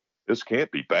 this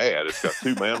can't be bad. It's got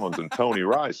two mandolins and Tony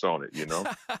Rice on it,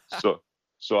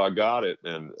 So I got it,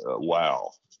 and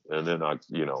wow. And then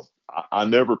I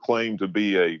never claimed to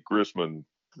be a Grisman.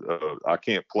 I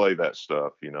can't play that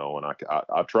stuff, and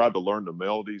I tried to learn the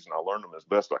melodies, and I learned them as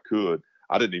best I could.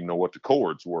 I didn't even know what the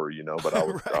chords were, but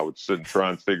Right. I would sit and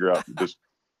try and figure out, just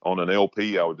on an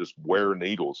LP, I would just wear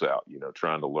needles out,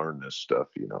 trying to learn this stuff,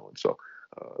 and so,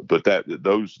 but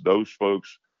those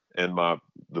folks, and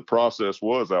the process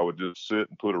was, I would just sit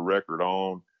and put a record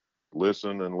on,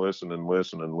 listen and listen and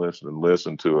listen and listen and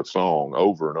listen to a song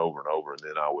over and over and over, and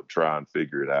then I would try and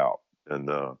figure it out. And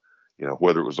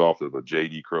whether it was off of a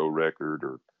J.D. Crowe record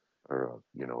or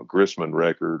a Grisman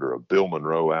record or a Bill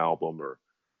Monroe album, or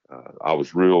I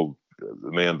was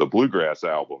the bluegrass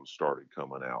albums started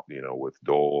coming out, with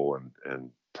Doyle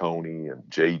and Tony and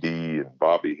JD and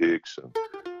Bobby Hicks. And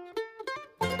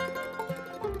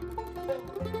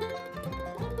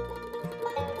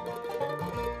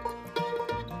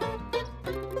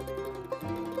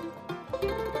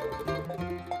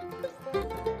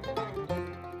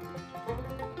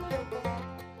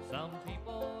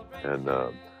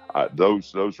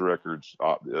those records,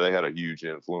 they had a huge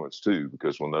influence too,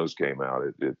 because when those came out,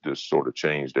 it just sort of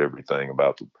changed everything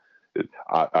about it.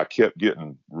 I kept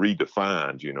getting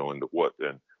redefined, into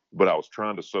but I was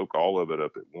trying to soak all of it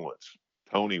up at once.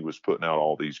 Tony was putting out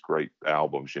all these great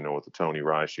albums, with the Tony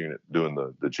Rice unit, doing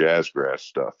the jazzgrass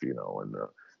stuff, and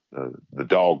the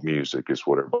dog music is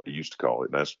what everybody used to call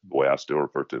it. And that's the way I still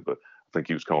refer to it, but I think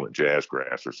he was calling it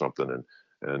jazzgrass or something.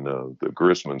 And the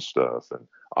Grisman stuff, and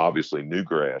obviously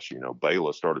Newgrass.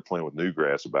 Bela started playing with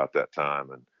Newgrass about that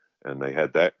time, and they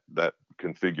had that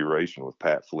configuration with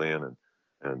Pat Flynn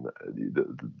and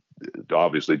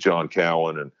obviously John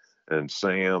Cowan and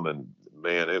Sam, and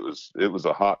man, it was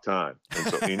a hot time. And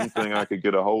so anything I could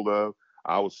get a hold of,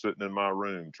 I was sitting in my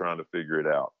room trying to figure it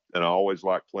out. and I always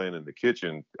liked playing in the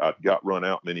kitchen. I got run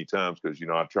out many times because, you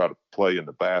know, I try to play in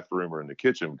the bathroom or in the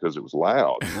kitchen because it was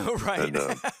loud. Right.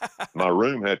 And my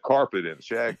room had carpet in it,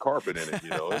 shag carpet in it. You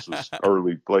know, this was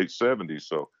late 70s.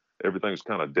 So everything was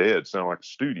kind of dead, sound like a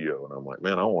studio. And I'm like,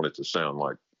 man, I want to sound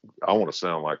like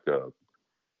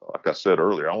I said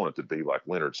earlier, I want it to be like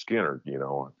Leonard Skinner, you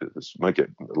know, just make it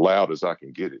loud as I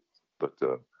can get it. But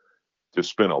just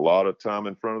spent a lot of time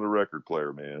in front of the record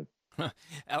player, man.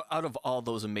 Out of all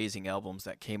those amazing albums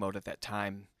that came out at that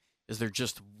time, is there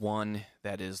just one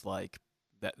that is like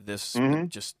that? This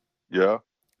just yeah,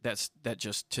 that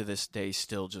just to this day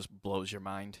still just blows your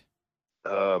mind.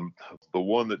 The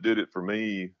one that did it for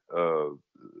me,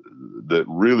 that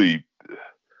really,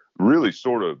 really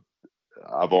sort of,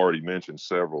 I've already mentioned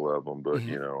several of them, but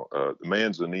you know,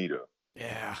 Manzanita.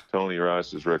 Yeah. Tony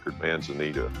Rice's record,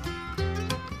 Manzanita.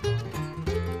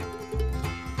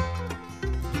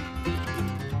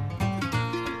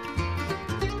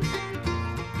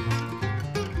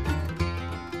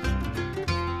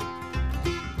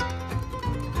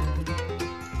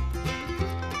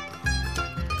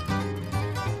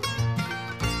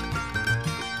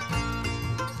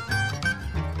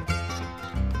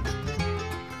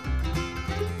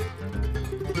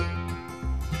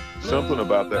 Something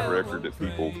about that record that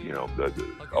people, you know,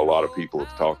 a lot of people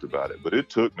have talked about it, but it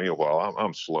took me a while.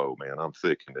 I'm slow, man. I'm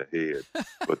thick in the head.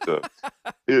 But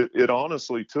it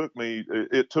honestly took me,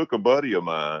 it took a buddy of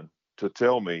mine to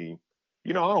tell me,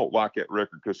 you know, I don't like that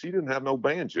record because he didn't have no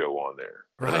banjo on there.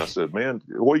 Right. And I said, man,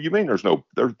 what do you mean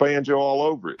there's banjo all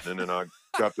over it? And then I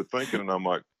got to thinking, and I'm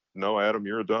like, no, Adam,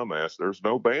 you're a dumbass. There's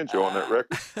no banjo on that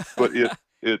record. But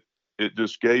it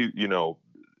just gave, you know,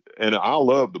 and I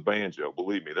love the banjo.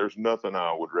 Believe me, there's nothing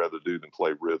I would rather do than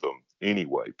play rhythm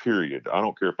anyway, period. I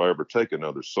don't care if I ever take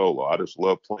another solo. I just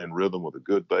love playing rhythm with a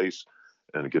good bass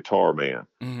and a guitar, man.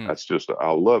 That's just,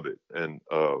 I love it. And,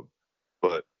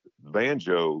 but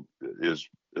banjo is,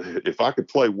 if I could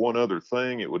play one other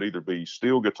thing, it would either be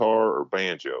steel guitar or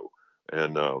banjo.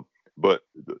 And, but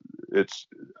it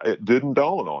didn't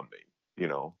dawn on me. You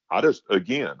know, I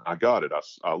got it.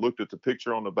 I looked at the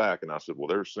picture on the back and I said, well,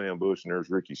 there's Sam Bush and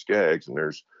there's Ricky Skaggs and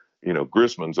there's, you know,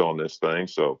 Grissman's on this thing.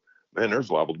 So, man,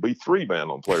 there's liable to be 3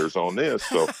 mandolin players on this.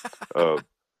 So,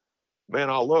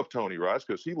 man, I love Tony Rice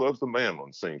because he loves the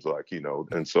mandolin, seems like, you know.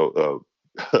 And so,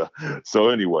 so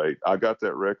anyway, I got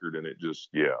that record and it just,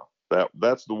 yeah,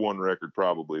 that's the one record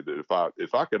probably that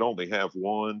if I could only have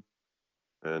one.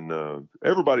 And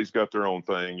everybody's got their own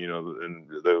thing, you know, and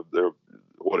they're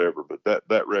whatever. But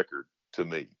that record to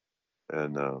me,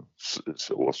 and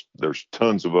well, there's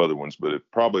tons of other ones, but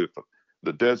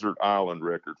the Desert Island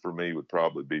record for me would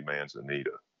probably be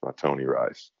Manzanita by Tony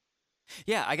Rice.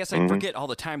 Yeah, I guess I forget all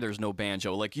the time there's no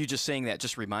banjo. Like you just saying that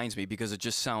just reminds me because it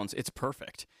just sounds, it's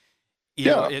perfect. You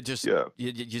know, it just,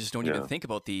 you just don't even think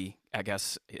about I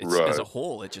guess, as a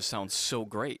whole, it just sounds so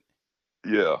great.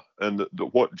 Yeah, and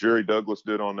what Jerry Douglas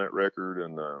did on that record,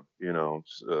 and you know,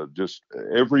 just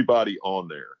everybody on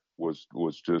there was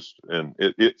just, and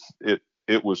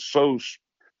it was so.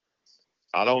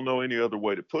 I don't know any other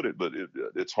way to put it, but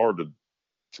it's hard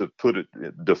to put it,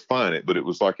 define it. But it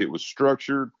was like it was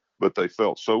structured, but they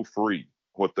felt so free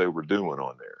what they were doing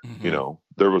on there. You know,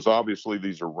 there was obviously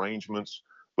these arrangements,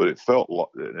 but it felt,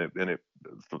 and it,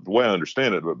 the way I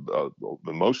understand it,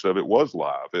 most of it was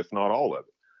live, if not all of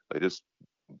it. They just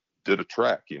did a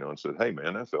track, you know, and said, hey,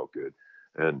 man, that felt good.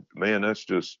 And man, it's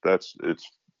just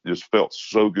felt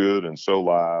so good and so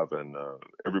live. And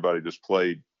everybody just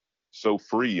played so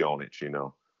free on it, you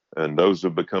know, and those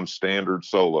have become standard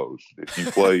solos. If you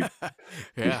play,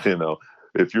 you know,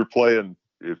 if you're playing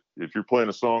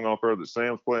a song off there that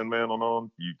Sam's playing mandolin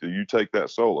on, you take that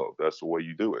solo. That's the way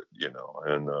you do it, you know.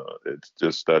 And it's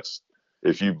just,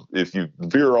 if you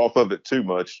veer off of it too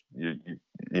much,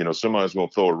 you know, somebody's going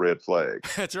to throw a red flag.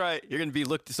 That's right. You're going to be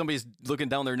somebody's looking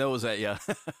down their nose at you.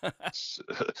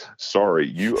 Sorry,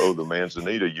 you owe the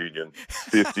Manzanita Union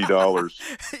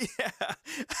 $50. Yeah.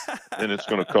 And it's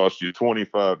going to cost you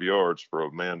 25 yards for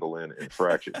a mandolin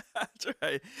infraction. That's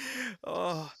right.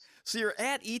 Oh, so you're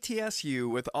at ETSU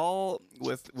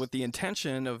with the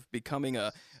intention of becoming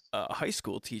a high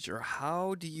school teacher.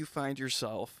 How do you find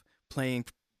yourself playing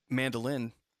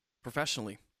mandolin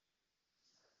professionally?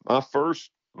 My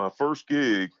first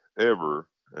gig ever,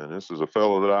 and this is a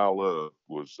fellow that I love,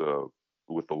 was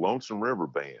with the Lonesome River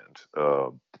Band.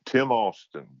 Tim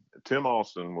Austin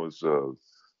was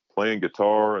playing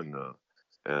guitar,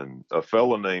 and a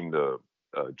fellow named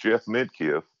Jeff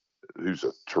Midkiff, who's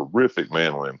a terrific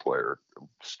mandolin player,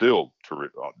 still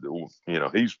terrific. You know,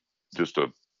 he's just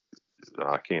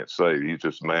I can't say, he's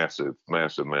just massive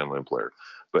mandolin player.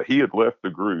 but he had left the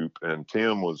group, and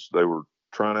they were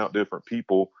trying out different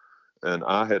people, and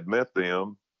I had met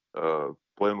them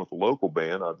playing with a local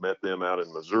band. I'd met them out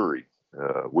in Missouri.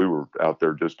 We were out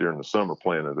there just during the summer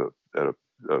playing at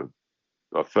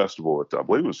a festival at, I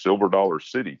believe it was Silver Dollar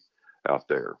City out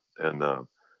there. And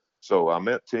so I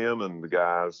met Tim and the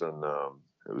guys, and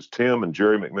it was Tim and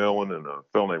Jerry McMillan and a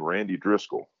fellow named Randy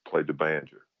Driscoll played the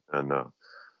banjo. And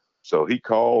so he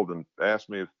called and asked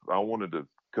me if I wanted to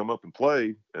come up and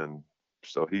play. And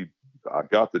so I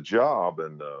got the job,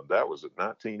 and that was in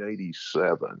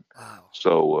 1987. Wow.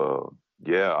 So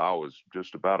yeah, I was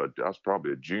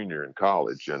probably a junior in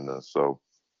college, and so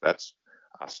that's,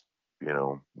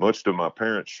 much to my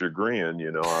parents' chagrin,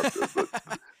 but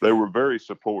they were very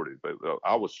supportive.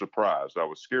 I was surprised. I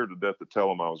was scared to death to tell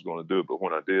them I was going to do it, but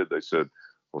when I did, they said,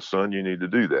 "Well, son, you need to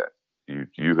do that.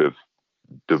 You have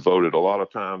devoted a lot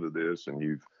of time to this,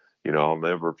 and I'll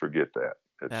never forget that."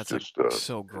 It's That's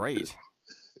so great.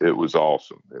 It was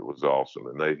awesome. It was awesome,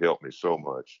 and they helped me so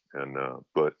much. And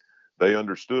but they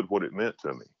understood what it meant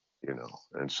to me,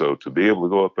 And so to be able to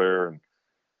go up there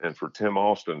and for Tim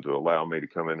Austin to allow me to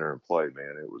come in there and play,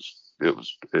 man,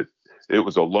 it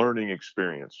was a learning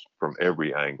experience from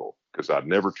every angle, because I'd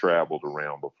never traveled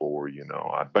around before.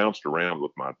 I'd bounced around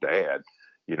with my dad,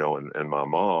 and my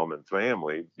mom and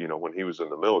family, when he was in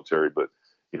the military, but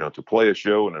to play a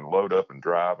show and then load up and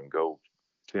drive and go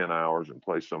 10 hours and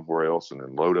play somewhere else and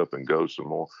then load up and go some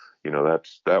more,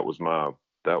 that was my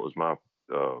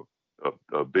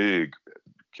a big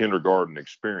kindergarten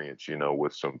experience,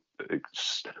 with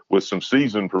some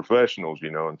seasoned professionals,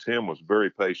 and Tim was very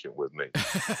patient with me,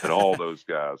 and all those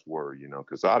guys were,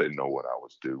 because I didn't know what I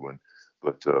was doing,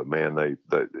 but man,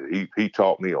 he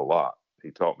taught me a lot. He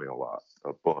taught me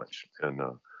a bunch, and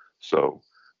so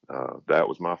that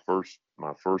was my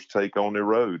first take on the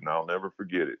road, and I'll never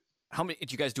forget it. How many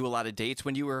did you guys do? A lot of dates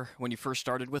when you first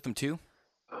started with them too?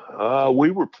 We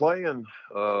were playing.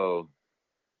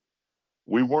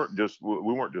 We weren't just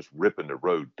ripping the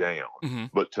road down, mm-hmm.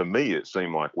 but to me it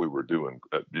seemed like we were doing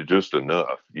just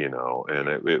enough, and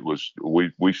it was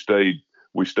we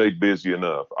stayed busy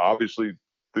enough. Obviously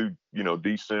through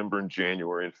December and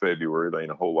January and February there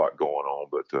ain't a whole lot going on,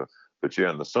 but yeah,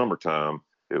 in the summertime,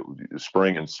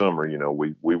 spring and summer,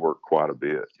 we worked quite a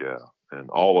bit, yeah, and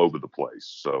all over the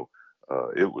place. So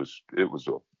it was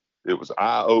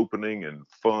eye opening and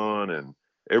fun and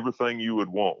everything you would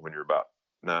want when you're about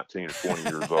 19 or 20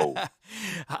 years old.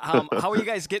 How were you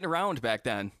guys getting around back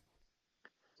then?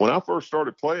 When I first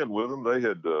started playing with them,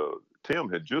 Tim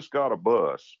had just got a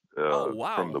bus oh,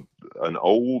 wow. from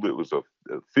it was a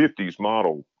 50s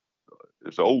model.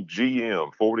 It's an old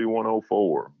GM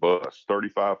 4104 bus,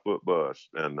 35-foot bus,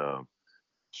 and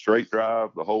straight drive,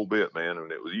 the whole bit, man.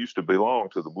 And it used to belong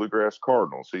to the Bluegrass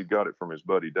Cardinals. He got it from his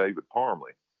buddy David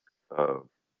Parmley.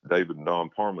 David and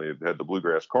Don Parmley had the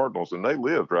Bluegrass Cardinals, and they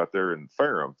lived right there in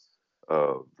Ferrum,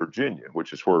 Virginia,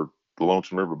 which is where the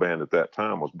Lonesome River Band at that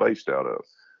time was based out of.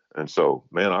 And so,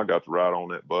 man, I got to ride on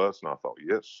that bus, and I thought,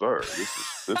 yes, sir,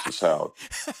 this is how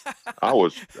I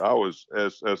was,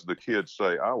 as the kids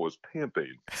say, I was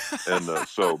pimping. And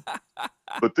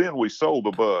but then we sold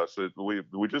the bus.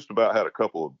 We just about had a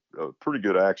couple of pretty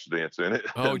good accidents in it.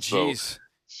 Oh, geez.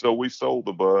 So we sold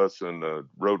the bus and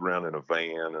rode around in a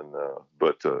van, and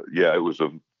yeah, it was a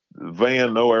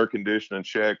van, no air conditioning,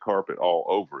 shag carpet all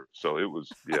over it. So it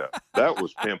was, yeah, that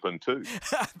was pimping too.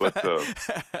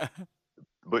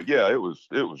 But yeah, it was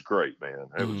great, man.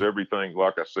 It was everything.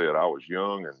 Like I said, I was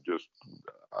young and just,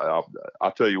 I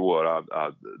tell you what,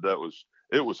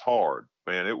 it was hard,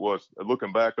 man. It was,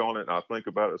 looking back on it and I think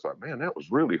about it, it's like, man, that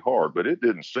was really hard, but it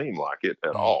didn't seem like it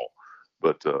at all.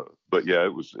 But yeah,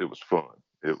 it was fun.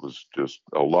 It was just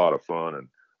a lot of fun. And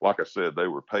like I said, they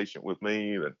were patient with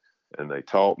me and they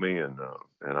taught me, and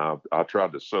I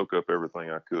tried to soak up everything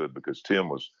I could, because Tim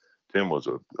was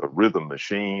a rhythm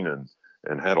machine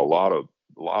and had a lot of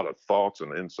thoughts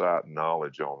and insight and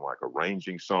knowledge on like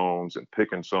arranging songs and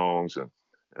picking songs and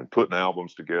putting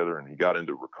albums together. And he got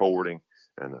into recording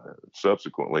and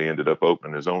subsequently ended up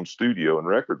opening his own studio and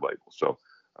record label. So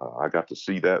I got to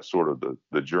see that sort of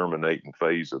the germinating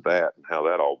phase of that and how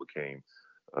that all came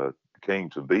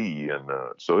to be. And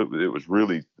so it was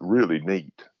really, really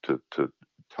neat to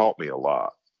taught me a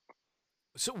lot.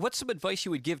 So what's some advice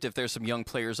you would give if there's some young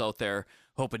players out there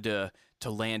hoping to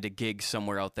land a gig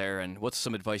somewhere out there, and what's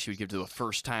some advice you would give to a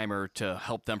first timer to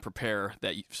help them prepare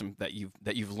that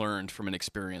you've learned from an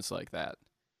experience like that?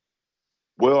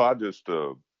 Well, I just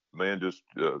I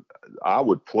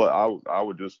would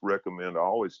just recommend, I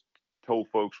always told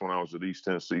folks when I was at East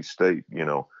Tennessee State,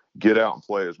 get out and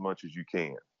play as much as you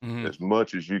can, Mm-hmm. as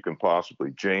much as you can possibly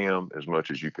jam, as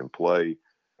much as you can play.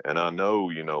 And I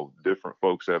know, different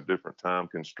folks have different time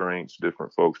constraints,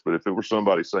 different folks, but if it were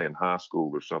somebody, say, in high school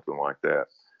or something like that,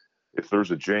 if there's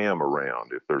a jam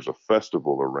around, if there's a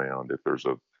festival around, if there's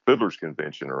a fiddlers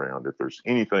convention around, if there's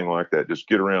anything like that, just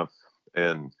get around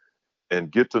and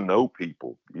get to know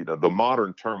people. The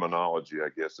modern terminology, I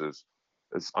guess, is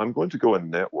I'm going to go and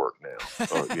network now.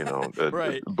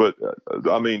 Right. But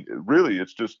I mean, really,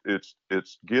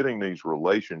 it's getting these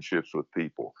relationships with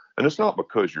people, and it's not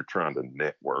because you're trying to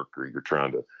network or you're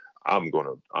trying to I'm going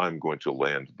to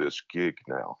land this gig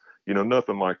now.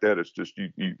 Nothing like that. It's just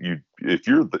you if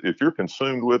you're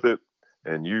consumed with it,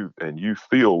 and you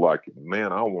feel like,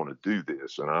 man, I want to do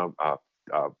this, and I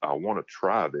want to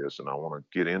try this, and I want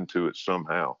to get into it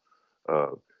somehow.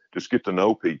 Just get to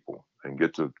know people and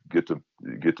get to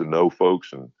know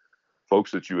folks, and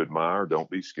folks that you admire. Don't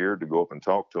be scared to go up and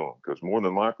talk to them, because more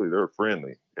than likely they're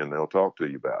friendly and they'll talk to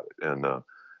you about it.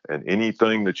 And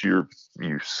anything that you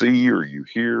see or you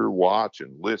hear, watch,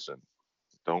 and listen,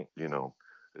 don't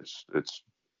it's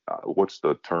what's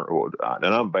the term?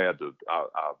 And I'm bad to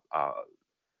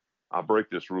I break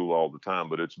this rule all the time,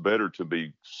 but it's better to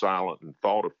be silent and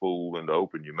thought a fool than to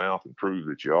open your mouth and prove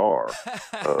that you are.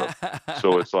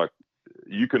 So it's like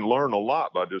you can learn a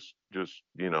lot by just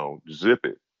zip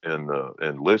it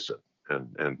and listen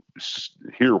and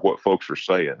hear what folks are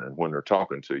saying, and when they're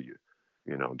talking to you,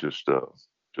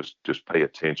 just pay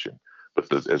attention.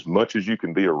 But as much as you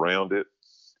can be around it,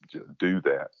 do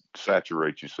that.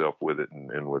 Saturate yourself with it,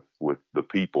 and with the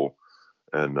people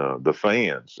and the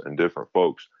fans and different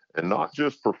folks. And not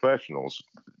just professionals,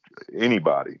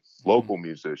 anybody, local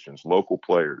musicians, local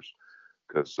players,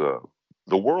 because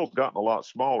the world's gotten a lot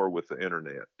smaller with the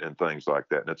internet and things like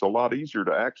that. And it's a lot easier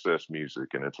to access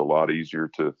music, and it's a lot easier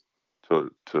to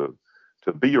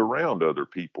be around other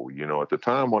people. At the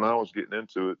time when I was getting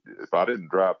into it, if I didn't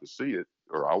drive to see it,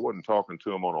 or I wasn't talking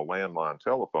to them on a landline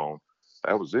telephone,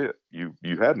 that was it. You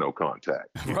had no contact.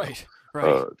 Right.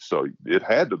 So it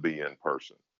had to be in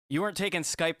person. You weren't taking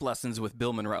Skype lessons with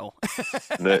Bill Monroe.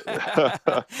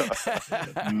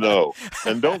 No.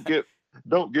 And don't get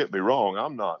me wrong.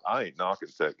 I ain't knocking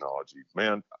technology,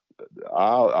 man.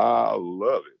 I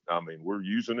love it. I mean, we're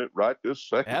using it right this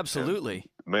second. Absolutely.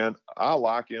 And, man, I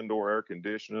like indoor air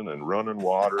conditioning and running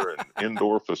water and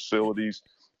indoor facilities.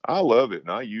 I love it,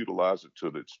 and I utilize it to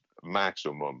its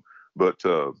maximum. But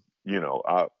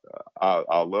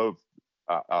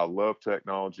I love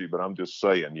technology, but I'm just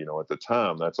saying, at the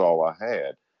time, that's all I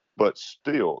had. But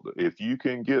still, if you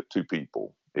can get to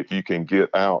people, if you can get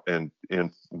out and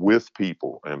with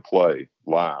people and play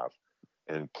live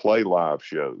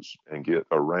shows and get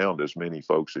around as many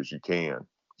folks as you can,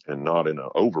 and not in an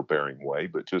overbearing way,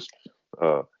 but just,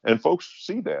 and folks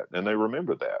see that and they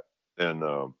remember that. And,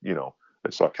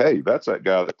 it's like, hey, that's that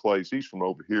guy that plays. He's from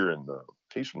over here in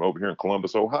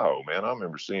Columbus, Ohio, man. I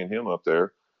remember seeing him up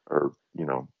there. Or,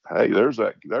 hey, that's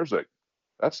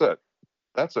that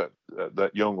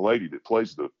young lady that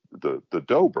plays the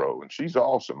dobro, and she's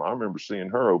awesome. I remember seeing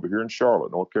her over here in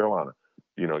Charlotte, North Carolina.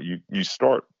 You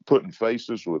start putting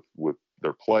faces with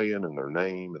their playing and their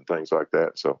name and things like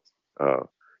that. So,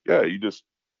 you just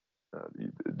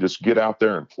get out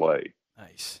there and play.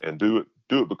 Nice. And do it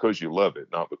because you love it,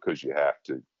 not because you have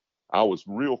to. I was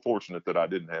real fortunate that I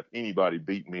didn't have anybody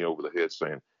beating me over the head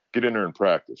saying, get in there and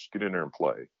practice, get in there and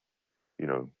play.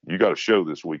 You got a show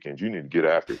this weekend. You need to get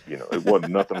after it. It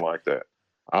wasn't nothing like that.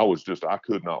 I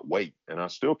could not wait, and I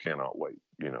still cannot wait.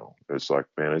 It's like,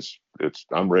 man,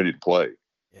 I'm ready to play.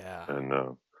 Yeah.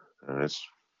 And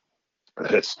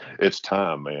it's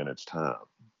time, man. It's time.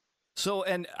 So,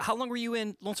 and how long were you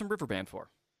in Lonesome River Band for?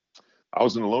 I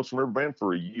was in the Lonesome River Band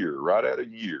for a year, right at a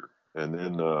year. And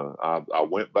then I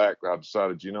went back. I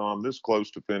decided, I'm this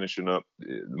close to finishing up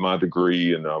my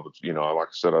degree. And I was, like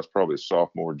I said, I was probably a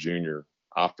sophomore, junior.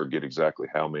 I forget exactly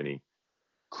how many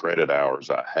credit hours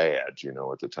I had, at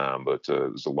the time. But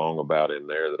it was along about in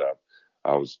there that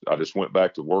I just went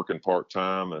back to working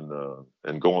part-time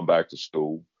and going back to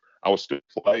school. I was still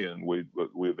playing. We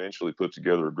eventually put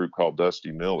together a group called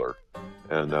Dusty Miller.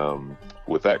 And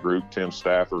with that group, Tim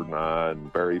Stafford and I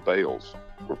and Barry Bales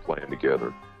were playing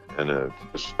together. And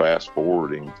just fast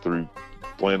forwarding through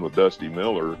playing with Dusty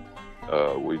Miller,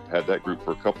 we had that group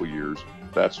for a couple of years.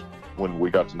 That's when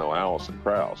we got to know Allison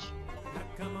Krauss.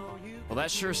 Well, that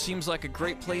sure seems like a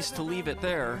great place to leave it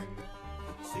there.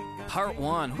 Part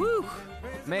one. Whew.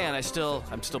 Man, I'm still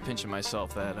pinching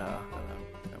myself that I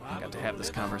got to have this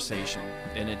conversation,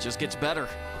 and it just gets better.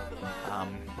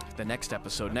 the next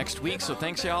episode next week. So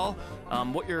thanks, y'all.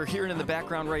 What you're hearing in the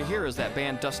background right here is that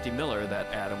band Dusty Miller that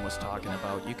Adam was talking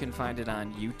about. You can find it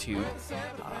on YouTube.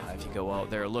 If you go out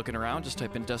there looking around, just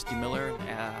type in Dusty Miller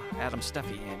and Adam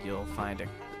Steffey, and you'll find a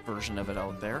version of it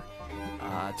out there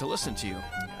to listen to.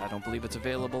 I don't believe it's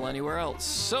available anywhere else.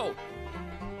 So,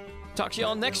 talk to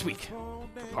y'all next week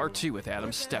for part 2 with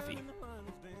Adam Steffey.